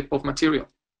this type of material.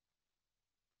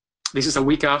 This is a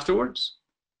week afterwards.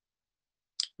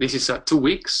 This is 2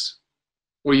 weeks,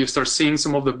 where you start seeing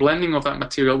some of the blending of that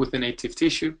material with the native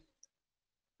tissue.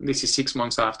 This is 6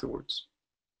 months afterwards.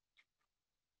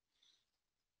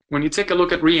 When you take a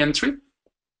look at re-entry,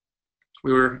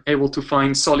 we were able to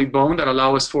find solid bone that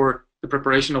allow us for the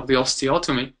preparation of the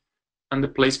osteotomy and the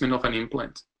placement of an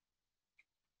implant.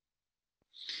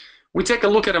 We take a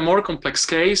look at a more complex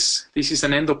case. This is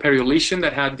an endoperiolesion lesion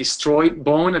that had destroyed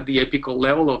bone at the apical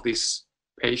level of this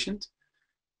patient.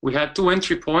 We had 2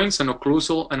 entry points, an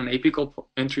occlusal and an apical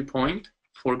entry point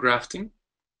for grafting.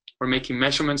 We're making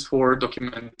measurements for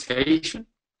documentation.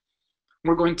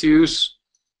 We're going to use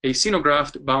a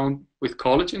xenograft bound with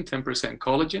collagen, 10%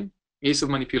 collagen. Ease of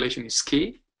manipulation is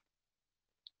key.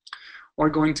 We're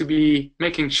going to be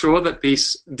making sure that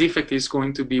this defect is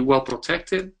going to be well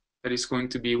protected, that it's going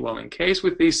to be well encased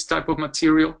with this type of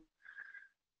material.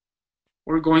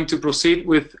 We're going to proceed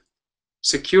with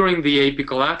securing the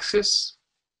apical axis,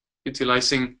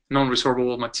 utilizing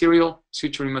non-resorbable material,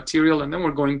 suturing material, and then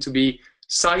we're going to be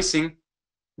sizing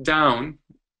down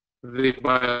the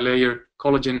bilayer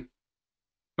collagen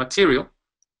material.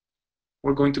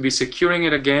 We're going to be securing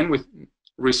it again with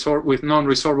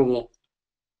non-resorbable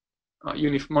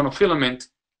monofilament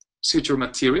suture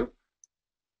material.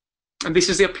 And this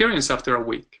is the appearance after a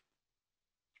week.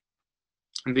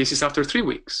 And this is after 3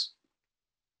 weeks.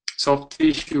 Soft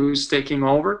tissue is taking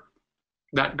over.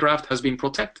 That graft has been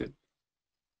protected.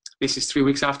 This is 3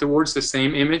 weeks afterwards, the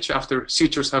same image after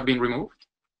sutures have been removed.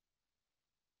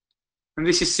 And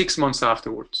this is 6 months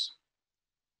afterwards.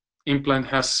 Implant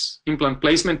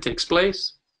placement takes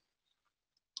place.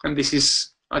 And this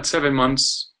is at 7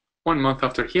 months, 1 month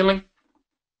after healing.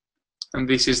 And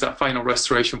this is that final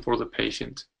restoration for the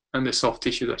patient and the soft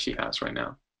tissue that she has right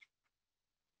now.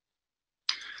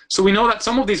 So we know that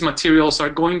some of these materials are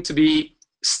going to be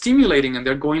stimulating and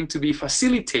they're going to be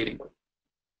facilitating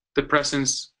the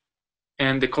presence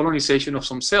and the colonization of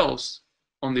some cells.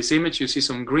 On this image, you see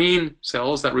some green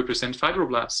cells that represent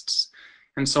fibroblasts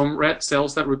and some red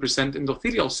cells that represent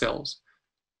endothelial cells.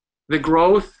 The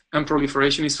growth and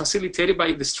proliferation is facilitated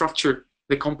by the structure,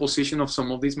 the composition of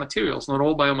some of these materials. Not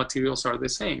all biomaterials are the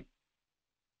same.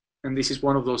 And this is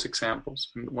one of those examples,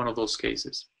 one of those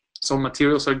cases. Some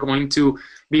materials are going to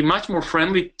be much more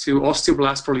friendly to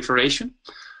osteoblast proliferation.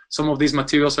 Some of these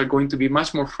materials are going to be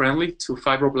much more friendly to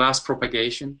fibroblast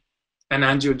propagation and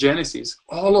angiogenesis.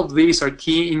 All of these are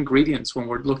key ingredients when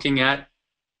we're looking at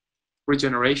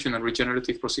regeneration and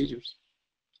regenerative procedures.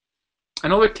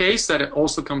 Another case that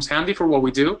also comes handy for what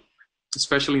we do,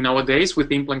 especially nowadays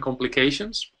with implant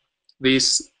complications.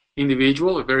 This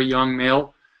individual, a very young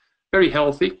male, very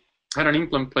healthy, had an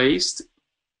implant placed,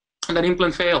 and that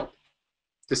implant failed.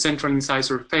 The central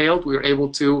incisor failed. We were able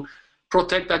to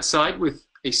protect that site with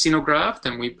a xenograft,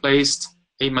 and we placed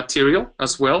a material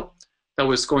as well that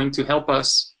was going to help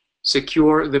us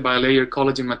secure the bilayer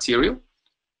collagen material.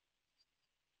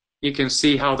 You can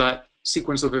see how that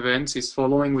sequence of events is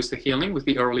following with the healing, with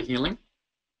the early healing.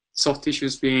 Soft tissue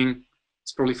is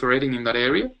proliferating in that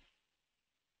area.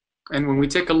 And when we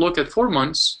take a look at 4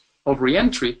 months of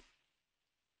re-entry,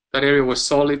 that area was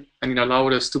solid and it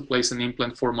allowed us to place an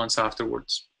implant 4 months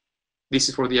afterwards. This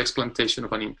is for the explantation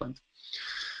of an implant.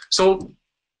 So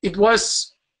it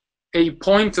was a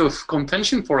point of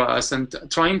contention for us and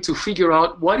trying to figure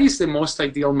out what is the most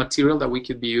ideal material that we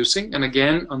could be using. And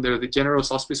again, under the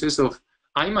generous auspices of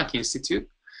IMAC Institute,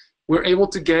 we're able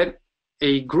to get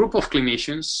a group of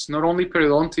clinicians, not only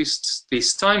periodontists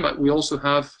this time, but we also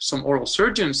have some oral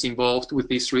surgeons involved with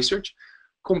this research,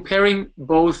 comparing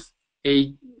both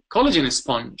a collagen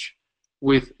sponge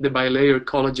with the bilayer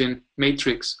collagen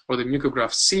matrix or the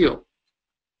mucograft seal.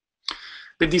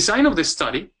 The design of the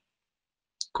study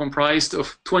comprised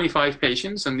of 25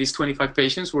 patients, and these 25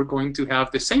 patients were going to have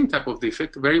the same type of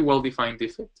defect, very well-defined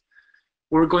defect.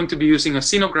 We're going to be using a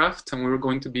xenograft, and we were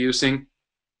going to be using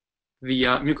the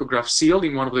mucograft seal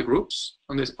in one of the groups.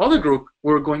 On this other group,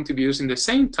 we're going to be using the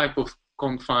same type of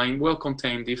confined,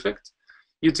 well-contained defect,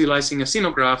 utilizing a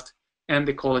xenograft and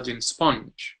the collagen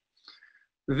sponge.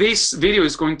 This video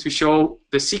is going to show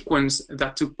the sequence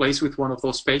that took place with one of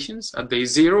those patients. At day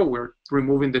 0, we're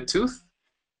removing the tooth.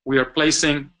 We are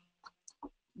placing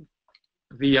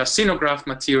the xenograft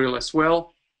material as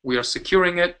well. We are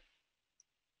securing it.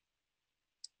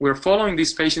 We're following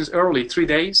these patients early, 3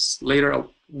 days, later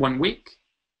 1 week,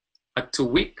 at 2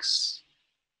 weeks.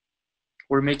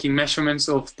 We're making measurements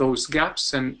of those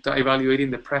gaps and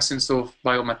evaluating the presence of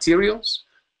biomaterials.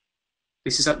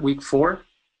 This is at week 4,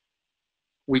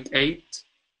 week 8.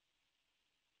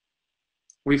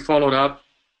 We followed up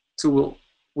to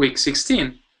week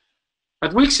 16.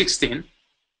 At week 16,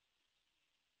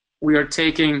 we are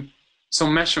taking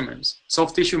some measurements,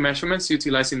 soft tissue measurements,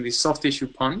 utilizing the soft tissue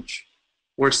punch.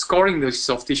 We're scoring the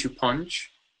soft tissue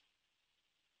punch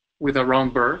with a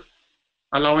round burr,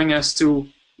 allowing us to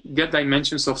get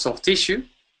dimensions of soft tissue.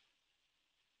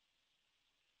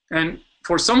 And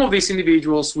for some of these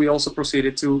individuals, we also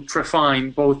proceeded to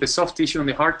refine both the soft tissue and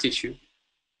the hard tissue,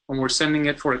 and we're sending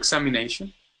it for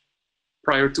examination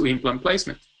prior to implant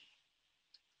placement.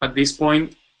 At this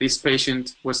point, this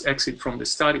patient was exited from the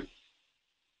study.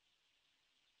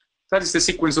 That is the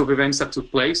sequence of events that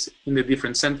took place in the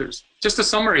different centers. Just a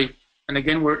summary, and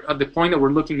again, we're at the point that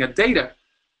we're looking at data,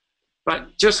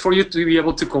 but just for you to be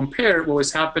able to compare what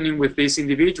was happening with these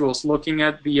individuals, looking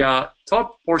at the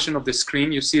top portion of the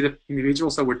screen, you see the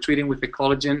individuals that we're treating with the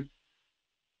collagen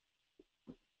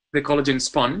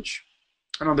sponge.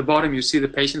 And on the bottom, you see the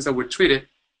patients that were treated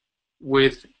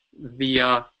with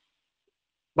the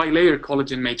bilayer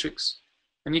collagen matrix.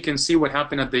 And you can see what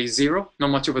happened at day 0, not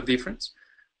much of a difference.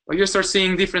 But you start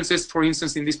seeing differences, for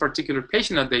instance, in this particular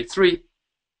patient at day 3,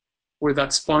 where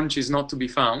that sponge is not to be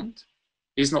found,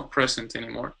 is not present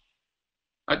anymore.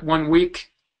 At 1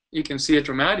 week, you can see a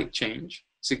dramatic change,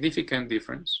 significant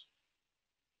difference.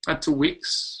 At 2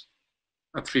 weeks,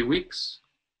 at 3 weeks,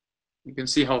 you can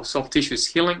see how soft tissue is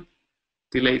healing,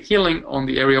 delayed healing on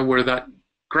the area where that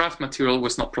graft material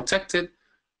was not protected.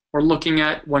 We're looking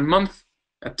at 1 month,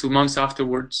 at 2 months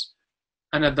afterwards,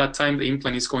 and at that time the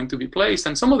implant is going to be placed.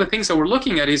 And some of the things that we're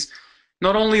looking at is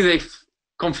not only the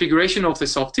configuration of the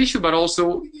soft tissue, but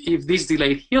also if this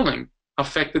delayed healing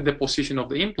affected the position of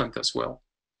the implant as well.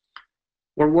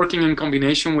 We're working in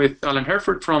combination with Alan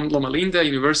Herford from Loma Linda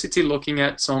University, looking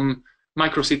at some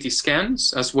micro CT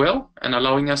scans as well, and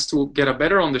allowing us to get a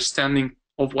better understanding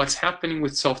of what's happening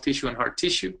with soft tissue and hard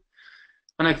tissue.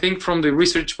 And I think from the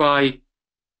research by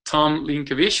Tom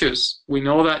Linkevicius, we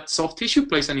know that soft tissue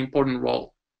plays an important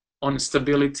role on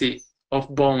stability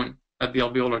of bone at the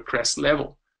alveolar crest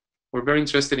level. We're very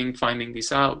interested in finding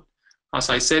this out. As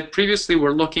I said previously,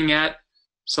 we're looking at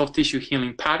soft tissue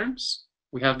healing patterns.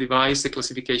 We have devised a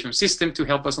classification system to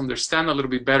help us understand a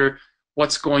little bit better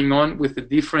what's going on with the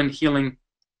different healing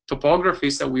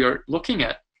topographies that we are looking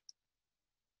at.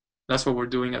 That's what we're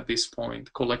doing at this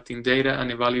point, collecting data and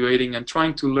evaluating and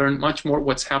trying to learn much more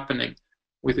what's happening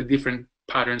with the different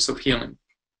patterns of healing.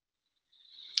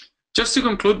 Just to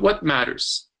conclude, what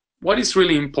matters? What is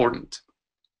really important?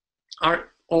 Are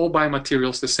all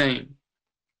biomaterials the same?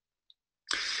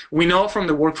 We know from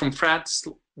the work from Fratz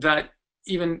that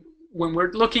even when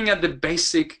we're looking at the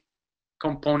basic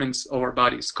components of our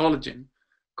bodies,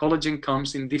 collagen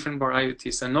comes in different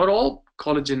varieties, and not all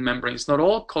collagen membranes, not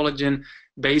all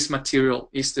collagen-based material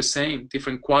is the same.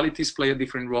 Different qualities play a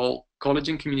different role.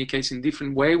 Collagen communicates in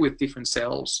different way with different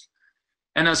cells.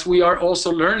 And as we are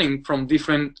also learning from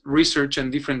different research and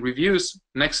different reviews,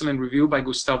 an excellent review by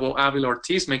Gustavo Avila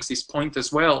Ortiz makes this point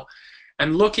as well.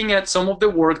 And looking at some of the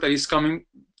work that is coming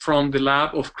from the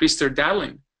lab of Christer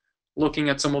Dalin, looking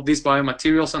at some of these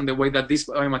biomaterials and the way that these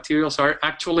biomaterials are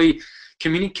actually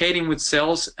communicating with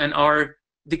cells and are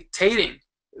dictating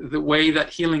the way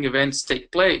that healing events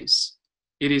take place.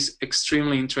 It is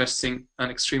extremely interesting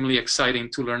and extremely exciting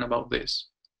to learn about this.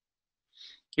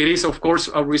 It is, of course,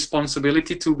 our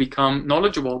responsibility to become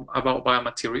knowledgeable about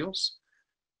biomaterials.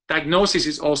 Diagnosis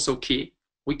is also key.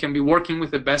 We can be working with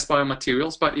the best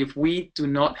biomaterials, but if we do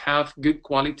not have good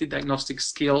quality diagnostic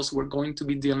skills, we're going to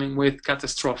be dealing with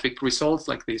catastrophic results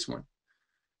like this one,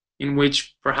 in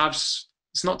which perhaps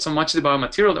it's not so much the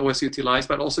biomaterial that was utilized,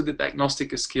 but also the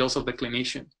diagnostic skills of the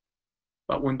clinician.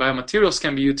 But when biomaterials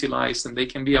can be utilized and they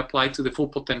can be applied to the full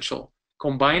potential,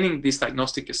 combining these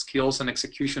diagnostic skills and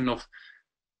execution of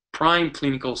prime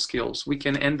clinical skills, we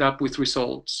can end up with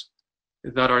results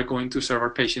that are going to serve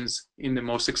our patients in the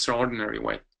most extraordinary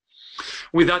way.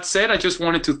 With that said, I just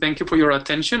wanted to thank you for your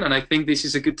attention, and I think this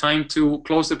is a good time to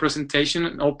close the presentation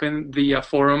and open the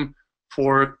forum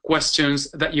for questions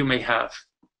that you may have.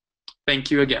 Thank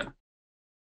you again.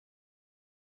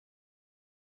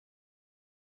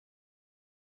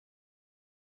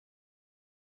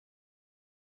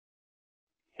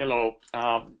 Hello.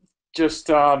 Just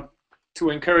to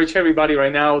encourage everybody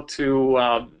right now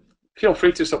to feel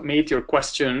free to submit your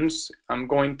questions. I'm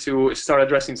going to start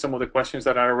addressing some of the questions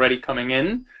that are already coming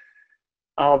in.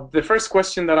 The first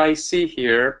question that I see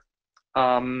here,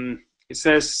 it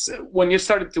says, when you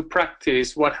started to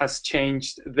practice, what has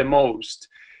changed the most?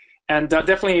 And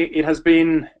definitely it has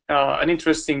been an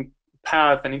interesting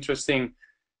path, an interesting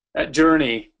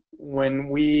journey. When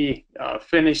we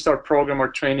finished our program or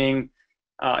training,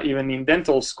 even in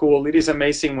dental school, it is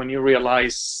amazing when you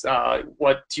realize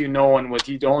what you know and what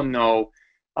you don't know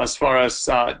as far as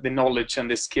the knowledge and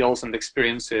the skills and the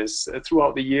experiences.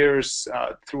 Throughout the years,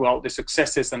 throughout the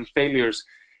successes and failures,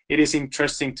 it is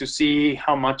interesting to see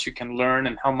how much you can learn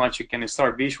and how much you can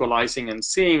start visualizing and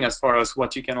seeing as far as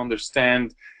what you can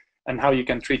understand and how you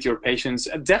can treat your patients.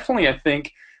 Definitely, I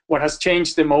think what has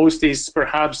changed the most is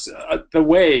perhaps the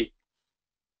way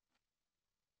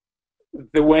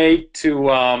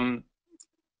to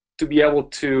be able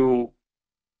to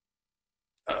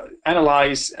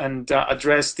analyze and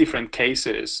address different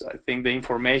cases. I think the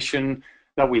information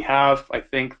that we have, I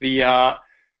think the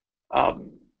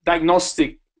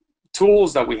diagnostic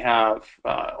tools that we have,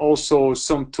 also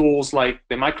some tools like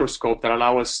the microscope that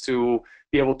allow us to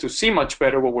be able to see much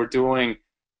better what we're doing.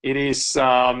 It is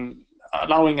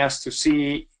allowing us to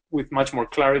see with much more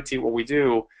clarity what we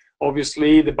do.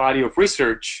 Obviously, the body of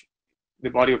research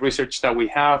that we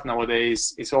have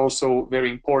nowadays is also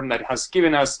very important. That has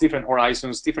given us different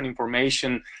horizons, different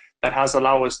information that has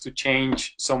allowed us to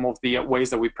change some of the ways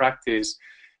that we practice.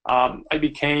 I've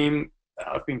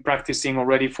been practicing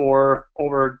already for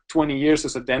over 20 years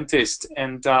as a dentist,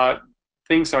 and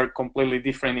things are completely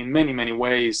different in many, many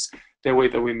ways, the way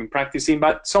that we've been practicing,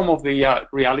 but some of the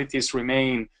realities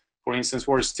remain. For instance,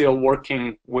 we're still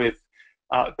working with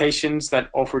patients that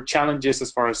offer challenges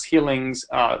as far as healings,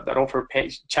 that offer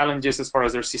challenges as far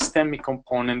as their systemic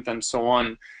component and so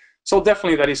on. So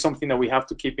definitely that is something that we have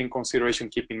to keep in consideration,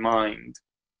 keep in mind.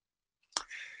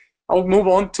 I'll move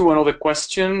on to another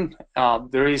question.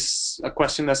 There is a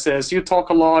question that says, you talk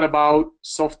a lot about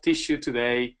soft tissue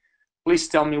today. Please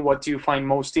tell me what you find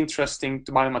most interesting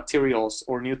to biomaterials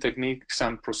or new techniques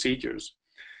and procedures.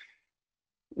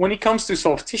 When it comes to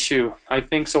soft tissue, I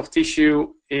think soft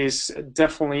tissue is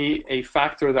definitely a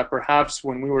factor that perhaps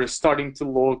when we were starting to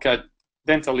look at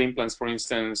dental implants, for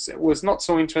instance, it was not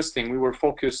so interesting. We were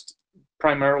focused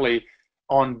primarily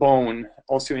on bone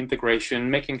osseointegration,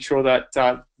 making sure that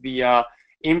the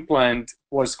implant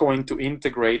was going to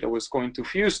integrate or was going to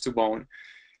fuse to bone.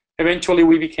 Eventually,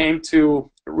 we became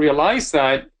to realize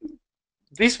that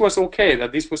this was okay,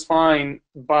 that this was fine,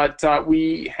 but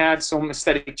we had some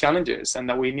aesthetic challenges and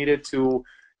that we needed to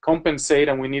compensate,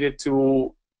 and we needed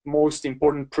to, most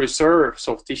important, preserve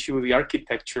soft tissue, the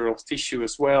architecture of tissue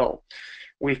as well.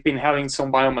 We've been having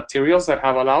some biomaterials that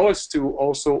have allowed us to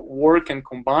also work and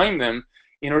combine them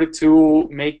in order to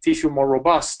make tissue more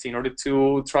robust, in order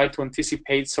to try to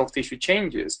anticipate soft tissue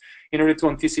changes, in order to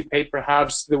anticipate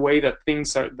perhaps the way that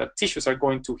tissues are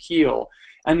going to heal,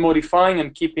 and modifying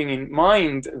and keeping in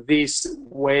mind these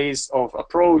ways of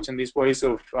approach and these ways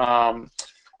of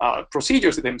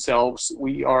procedures themselves,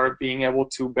 we are being able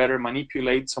to better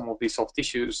manipulate some of these soft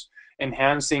tissues,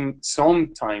 enhancing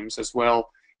sometimes as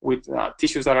well with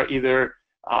tissues that are either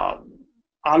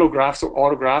allografts or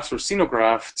autografts or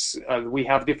xenografts. We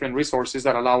have different resources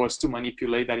that allow us to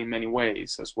manipulate that in many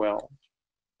ways as well.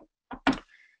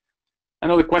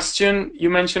 Another question, you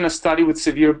mentioned a study with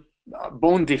severe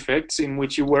bone defects in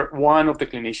which you were one of the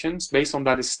clinicians. Based on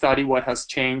that study, what has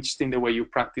changed in the way you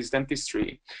practice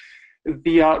dentistry?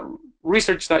 The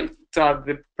research that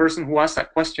the person who asked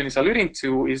that question is alluding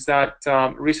to is that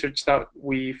research that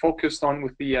we focused on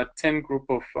with the 10 group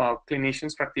of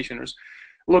clinicians, practitioners,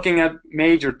 looking at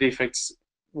major defects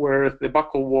where the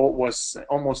buccal wall was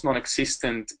almost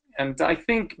non-existent. And I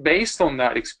think based on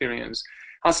that experience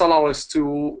has allowed us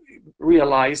to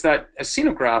realize that a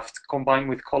xenograft combined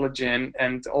with collagen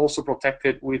and also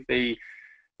protected with a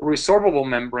resorbable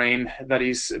membrane that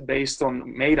is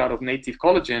made out of native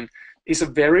collagen is a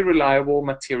very reliable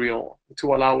material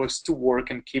to allow us to work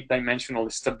and keep dimensional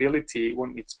stability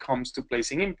when it comes to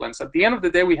placing implants. At the end of the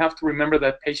day, we have to remember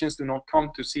that patients do not come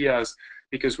to see us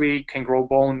because we can grow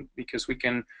bone, because we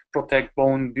can protect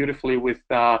bone beautifully with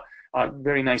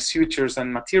very nice sutures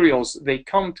and materials. They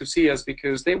come to see us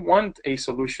because they want a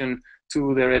solution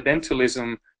to their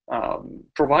edentalism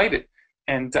provided.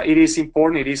 And it is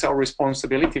important, it is our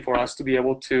responsibility for us to be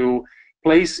able to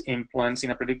place implants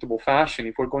in a predictable fashion.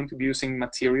 If we're going to be using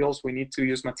materials, we need to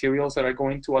use materials that are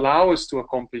going to allow us to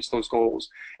accomplish those goals.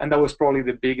 And that was probably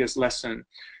the biggest lesson.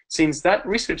 Since that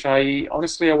research, I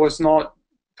was not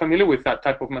familiar with that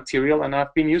type of material, and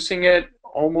I've been using it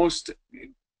almost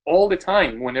all the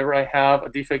time whenever I have a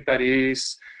defect that is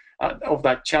of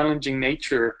that challenging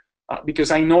nature, because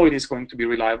I know it is going to be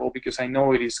reliable, because I know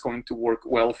it is going to work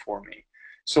well for me.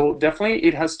 So definitely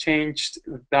it has changed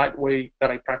that way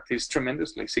that I practice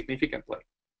tremendously, significantly.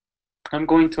 I'm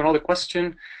going to another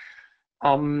question.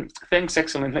 Thanks,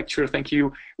 excellent lecture, thank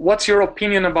you. What's your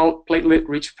opinion about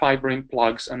platelet-rich fibrin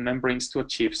plugs and membranes to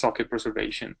achieve socket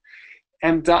preservation?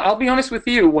 And I'll be honest with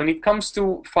you, when it comes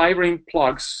to fibrin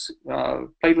plugs,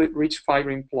 platelet-rich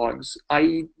fibrin plugs,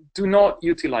 I do not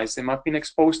utilize them. I've been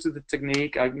exposed to the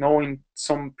technique. I know in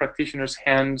some practitioners'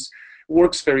 hands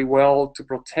works very well to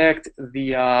protect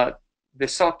the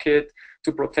socket,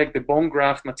 to protect the bone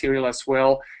graft material as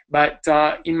well. But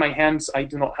in my hands, I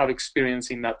do not have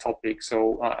experience in that topic.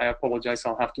 So I apologize.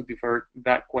 I'll have to defer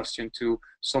that question to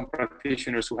some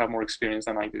practitioners who have more experience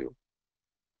than I do.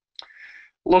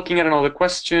 Looking at another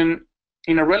question,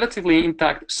 in a relatively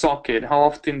intact socket, how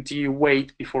often do you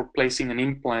wait before placing an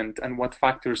implant, and what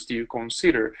factors do you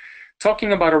consider?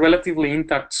 Talking about a relatively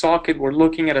intact socket, we're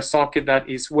looking at a socket that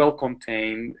is well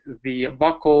contained. The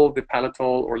buccal, the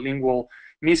palatal or lingual,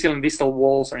 mesial and distal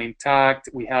walls are intact.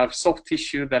 We have soft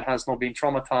tissue that has not been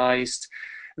traumatized.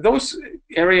 Those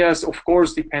areas, of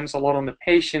course, depends a lot on the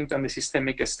patient and the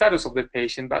systemic status of the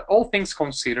patient, but all things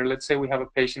considered, let's say we have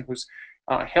a patient who's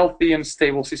healthy and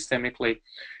stable systemically.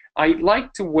 I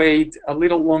like to wait a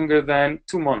little longer than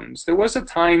 2 months. There was a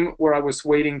time where I was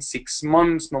waiting 6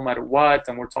 months no matter what,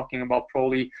 and we're talking about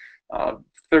probably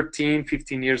 13,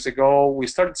 15 years ago. We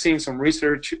started seeing some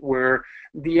research where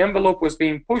the envelope was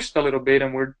being pushed a little bit,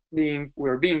 and we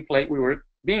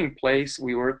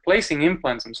were placing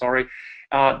implants,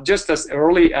 just as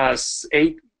early as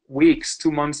 8 weeks, 2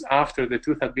 months after the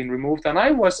tooth had been removed. And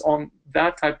I was on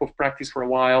that type of practice for a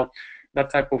while, that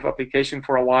type of application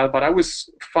for a while, but I was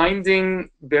finding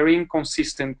very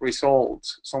inconsistent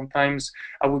results. Sometimes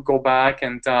I would go back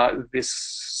and this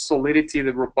solidity,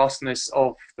 the robustness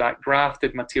of that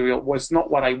grafted material was not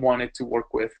what I wanted to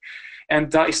work with.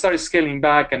 And I started scaling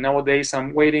back, and nowadays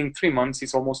I'm waiting 3 months.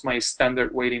 It's almost my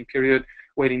standard waiting period,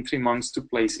 waiting 3 months to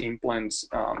place implants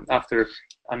after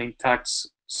an intact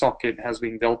socket has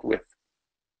been dealt with.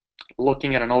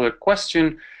 Looking at another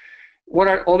question, what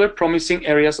are other promising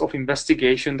areas of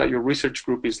investigation that your research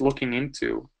group is looking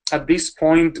into? At this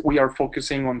point, we are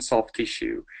focusing on soft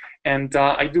tissue. And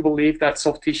I do believe that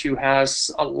soft tissue has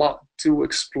a lot to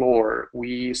explore.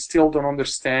 We still don't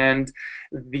understand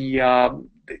the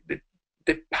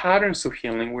patterns of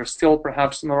healing. We're still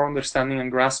perhaps not understanding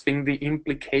and grasping the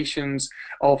implications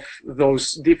of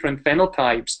those different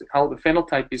phenotypes, how the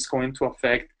phenotype is going to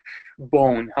affect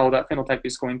bone, how that phenotype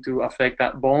is going to affect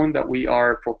that bone that we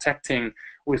are protecting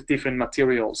with different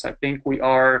materials. I think we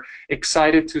are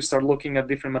excited to start looking at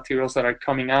different materials that are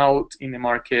coming out in the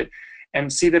market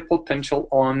and see the potential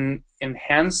on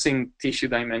enhancing tissue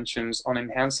dimensions, on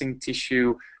enhancing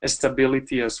tissue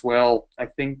stability as well. I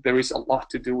think there is a lot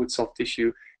to do with soft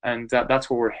tissue, and that's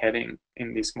where we're heading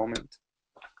in this moment.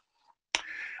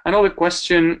 Another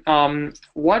question,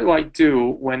 what do I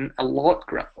do when a lot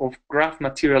of graft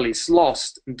material is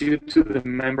lost due to the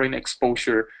membrane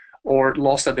exposure or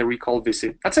lost at the recall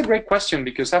visit? That's a great question,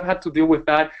 because I've had to deal with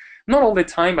that, not all the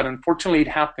time, but unfortunately it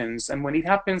happens. And when it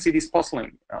happens, it is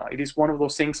puzzling. It is one of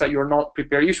those things that you're not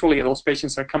prepared. Usually those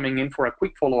patients are coming in for a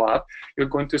quick follow-up. You're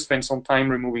going to spend some time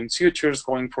removing sutures,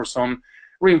 going for some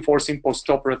reinforcing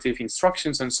post-operative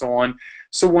instructions and so on.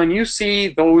 So when you see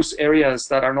those areas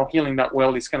that are not healing that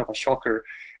well, it's kind of a shocker.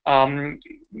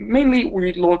 Mainly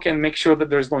we look and make sure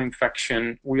that there's no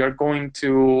infection. We are going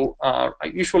to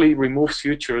usually remove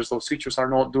sutures. Those sutures are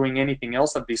not doing anything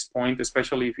else at this point,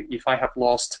 especially if I have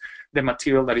lost the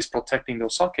material that is protecting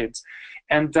those sockets.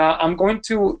 And I'm going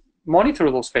to monitor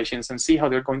those patients and see how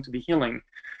they're going to be healing.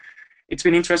 It's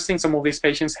been interesting. Some of these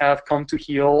patients have come to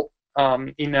heal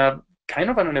in a kind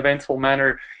of an uneventful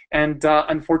manner. And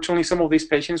unfortunately, some of these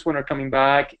patients, when they're coming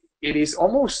back, it is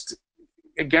almost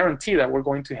a guarantee that we're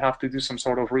going to have to do some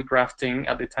sort of regrafting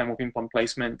at the time of implant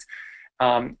placement,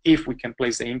 if we can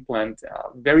place the implant.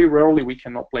 Very rarely we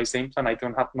cannot place the implant. I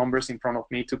don't have numbers in front of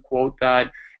me to quote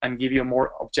that and give you a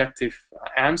more objective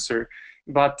answer.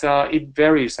 But it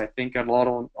varies, I think, a lot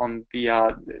on the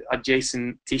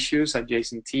adjacent tissues,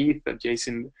 adjacent teeth,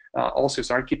 adjacent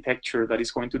osseous architecture that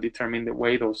is going to determine the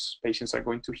way those patients are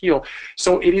going to heal.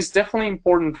 So it is definitely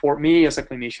important for me as a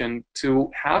clonician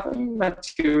to have a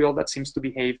material that seems to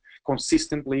behave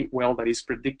consistently well, that is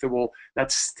predictable,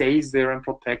 that stays there and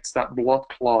protects that blood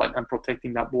clot, and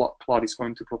protecting that blood clot is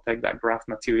going to protect that graft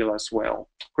material as well.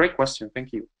 Great question,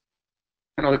 thank you.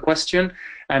 another question,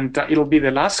 and it'll be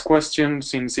the last question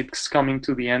since it's coming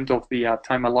to the end of the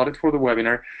time allotted for the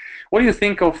webinar. What do you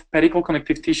think of pedicle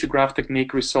connective tissue graft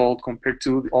technique result compared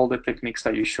to all the techniques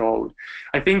that you showed?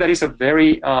 I think that is a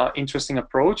very interesting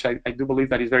approach. I do believe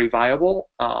that is very viable.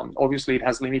 Obviously, it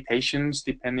has limitations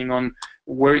depending on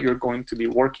where you're going to be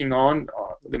working on.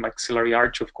 The maxillary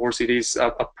arch, of course, it is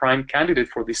a prime candidate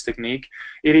for this technique.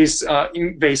 It is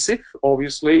invasive,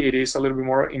 obviously. It is a little bit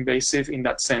more invasive in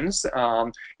that sense.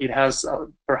 It has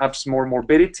perhaps more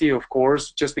morbidity, of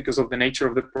course, just because of the nature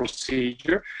of the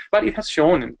procedure, but it has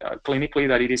shown clinically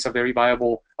that it is a very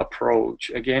viable approach.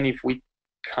 Again, if we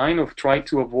kind of try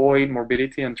to avoid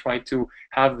morbidity and try to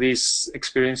have these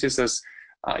experiences as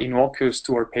innocuous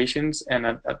to our patients and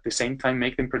at the same time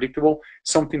make them predictable,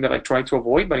 something that I try to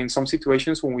avoid. But in some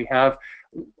situations when we have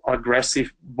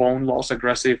aggressive bone loss,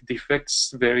 aggressive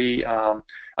defects, very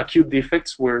acute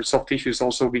defects where soft tissue is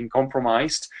also being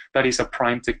compromised, that is a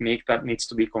prime technique that needs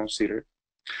to be considered.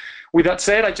 With that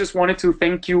said, I just wanted to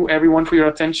thank you everyone for your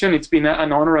attention. It's been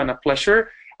an honor and a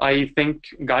pleasure. I thank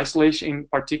Geistlich in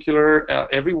particular,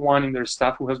 everyone in their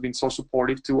staff who has been so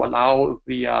supportive to allow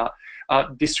the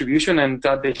distribution and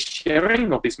the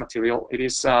sharing of this material. It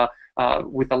is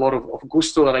with a lot of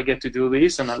gusto that I get to do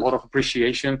this and a lot of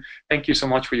appreciation. Thank you so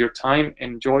much for your time.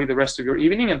 Enjoy the rest of your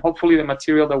evening, and hopefully the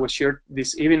material that was shared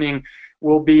this evening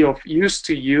will be of use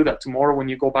to you, that tomorrow when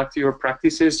you go back to your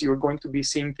practices, you're going to be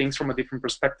seeing things from a different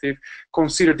perspective.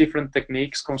 Consider different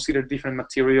techniques, consider different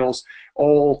materials,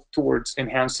 all towards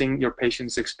enhancing your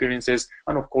patients' experiences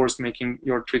and, of course, making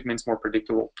your treatments more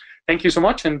predictable. Thank you so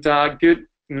much, and good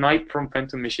night from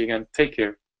Fenton, Michigan. Take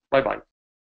care. Bye-bye.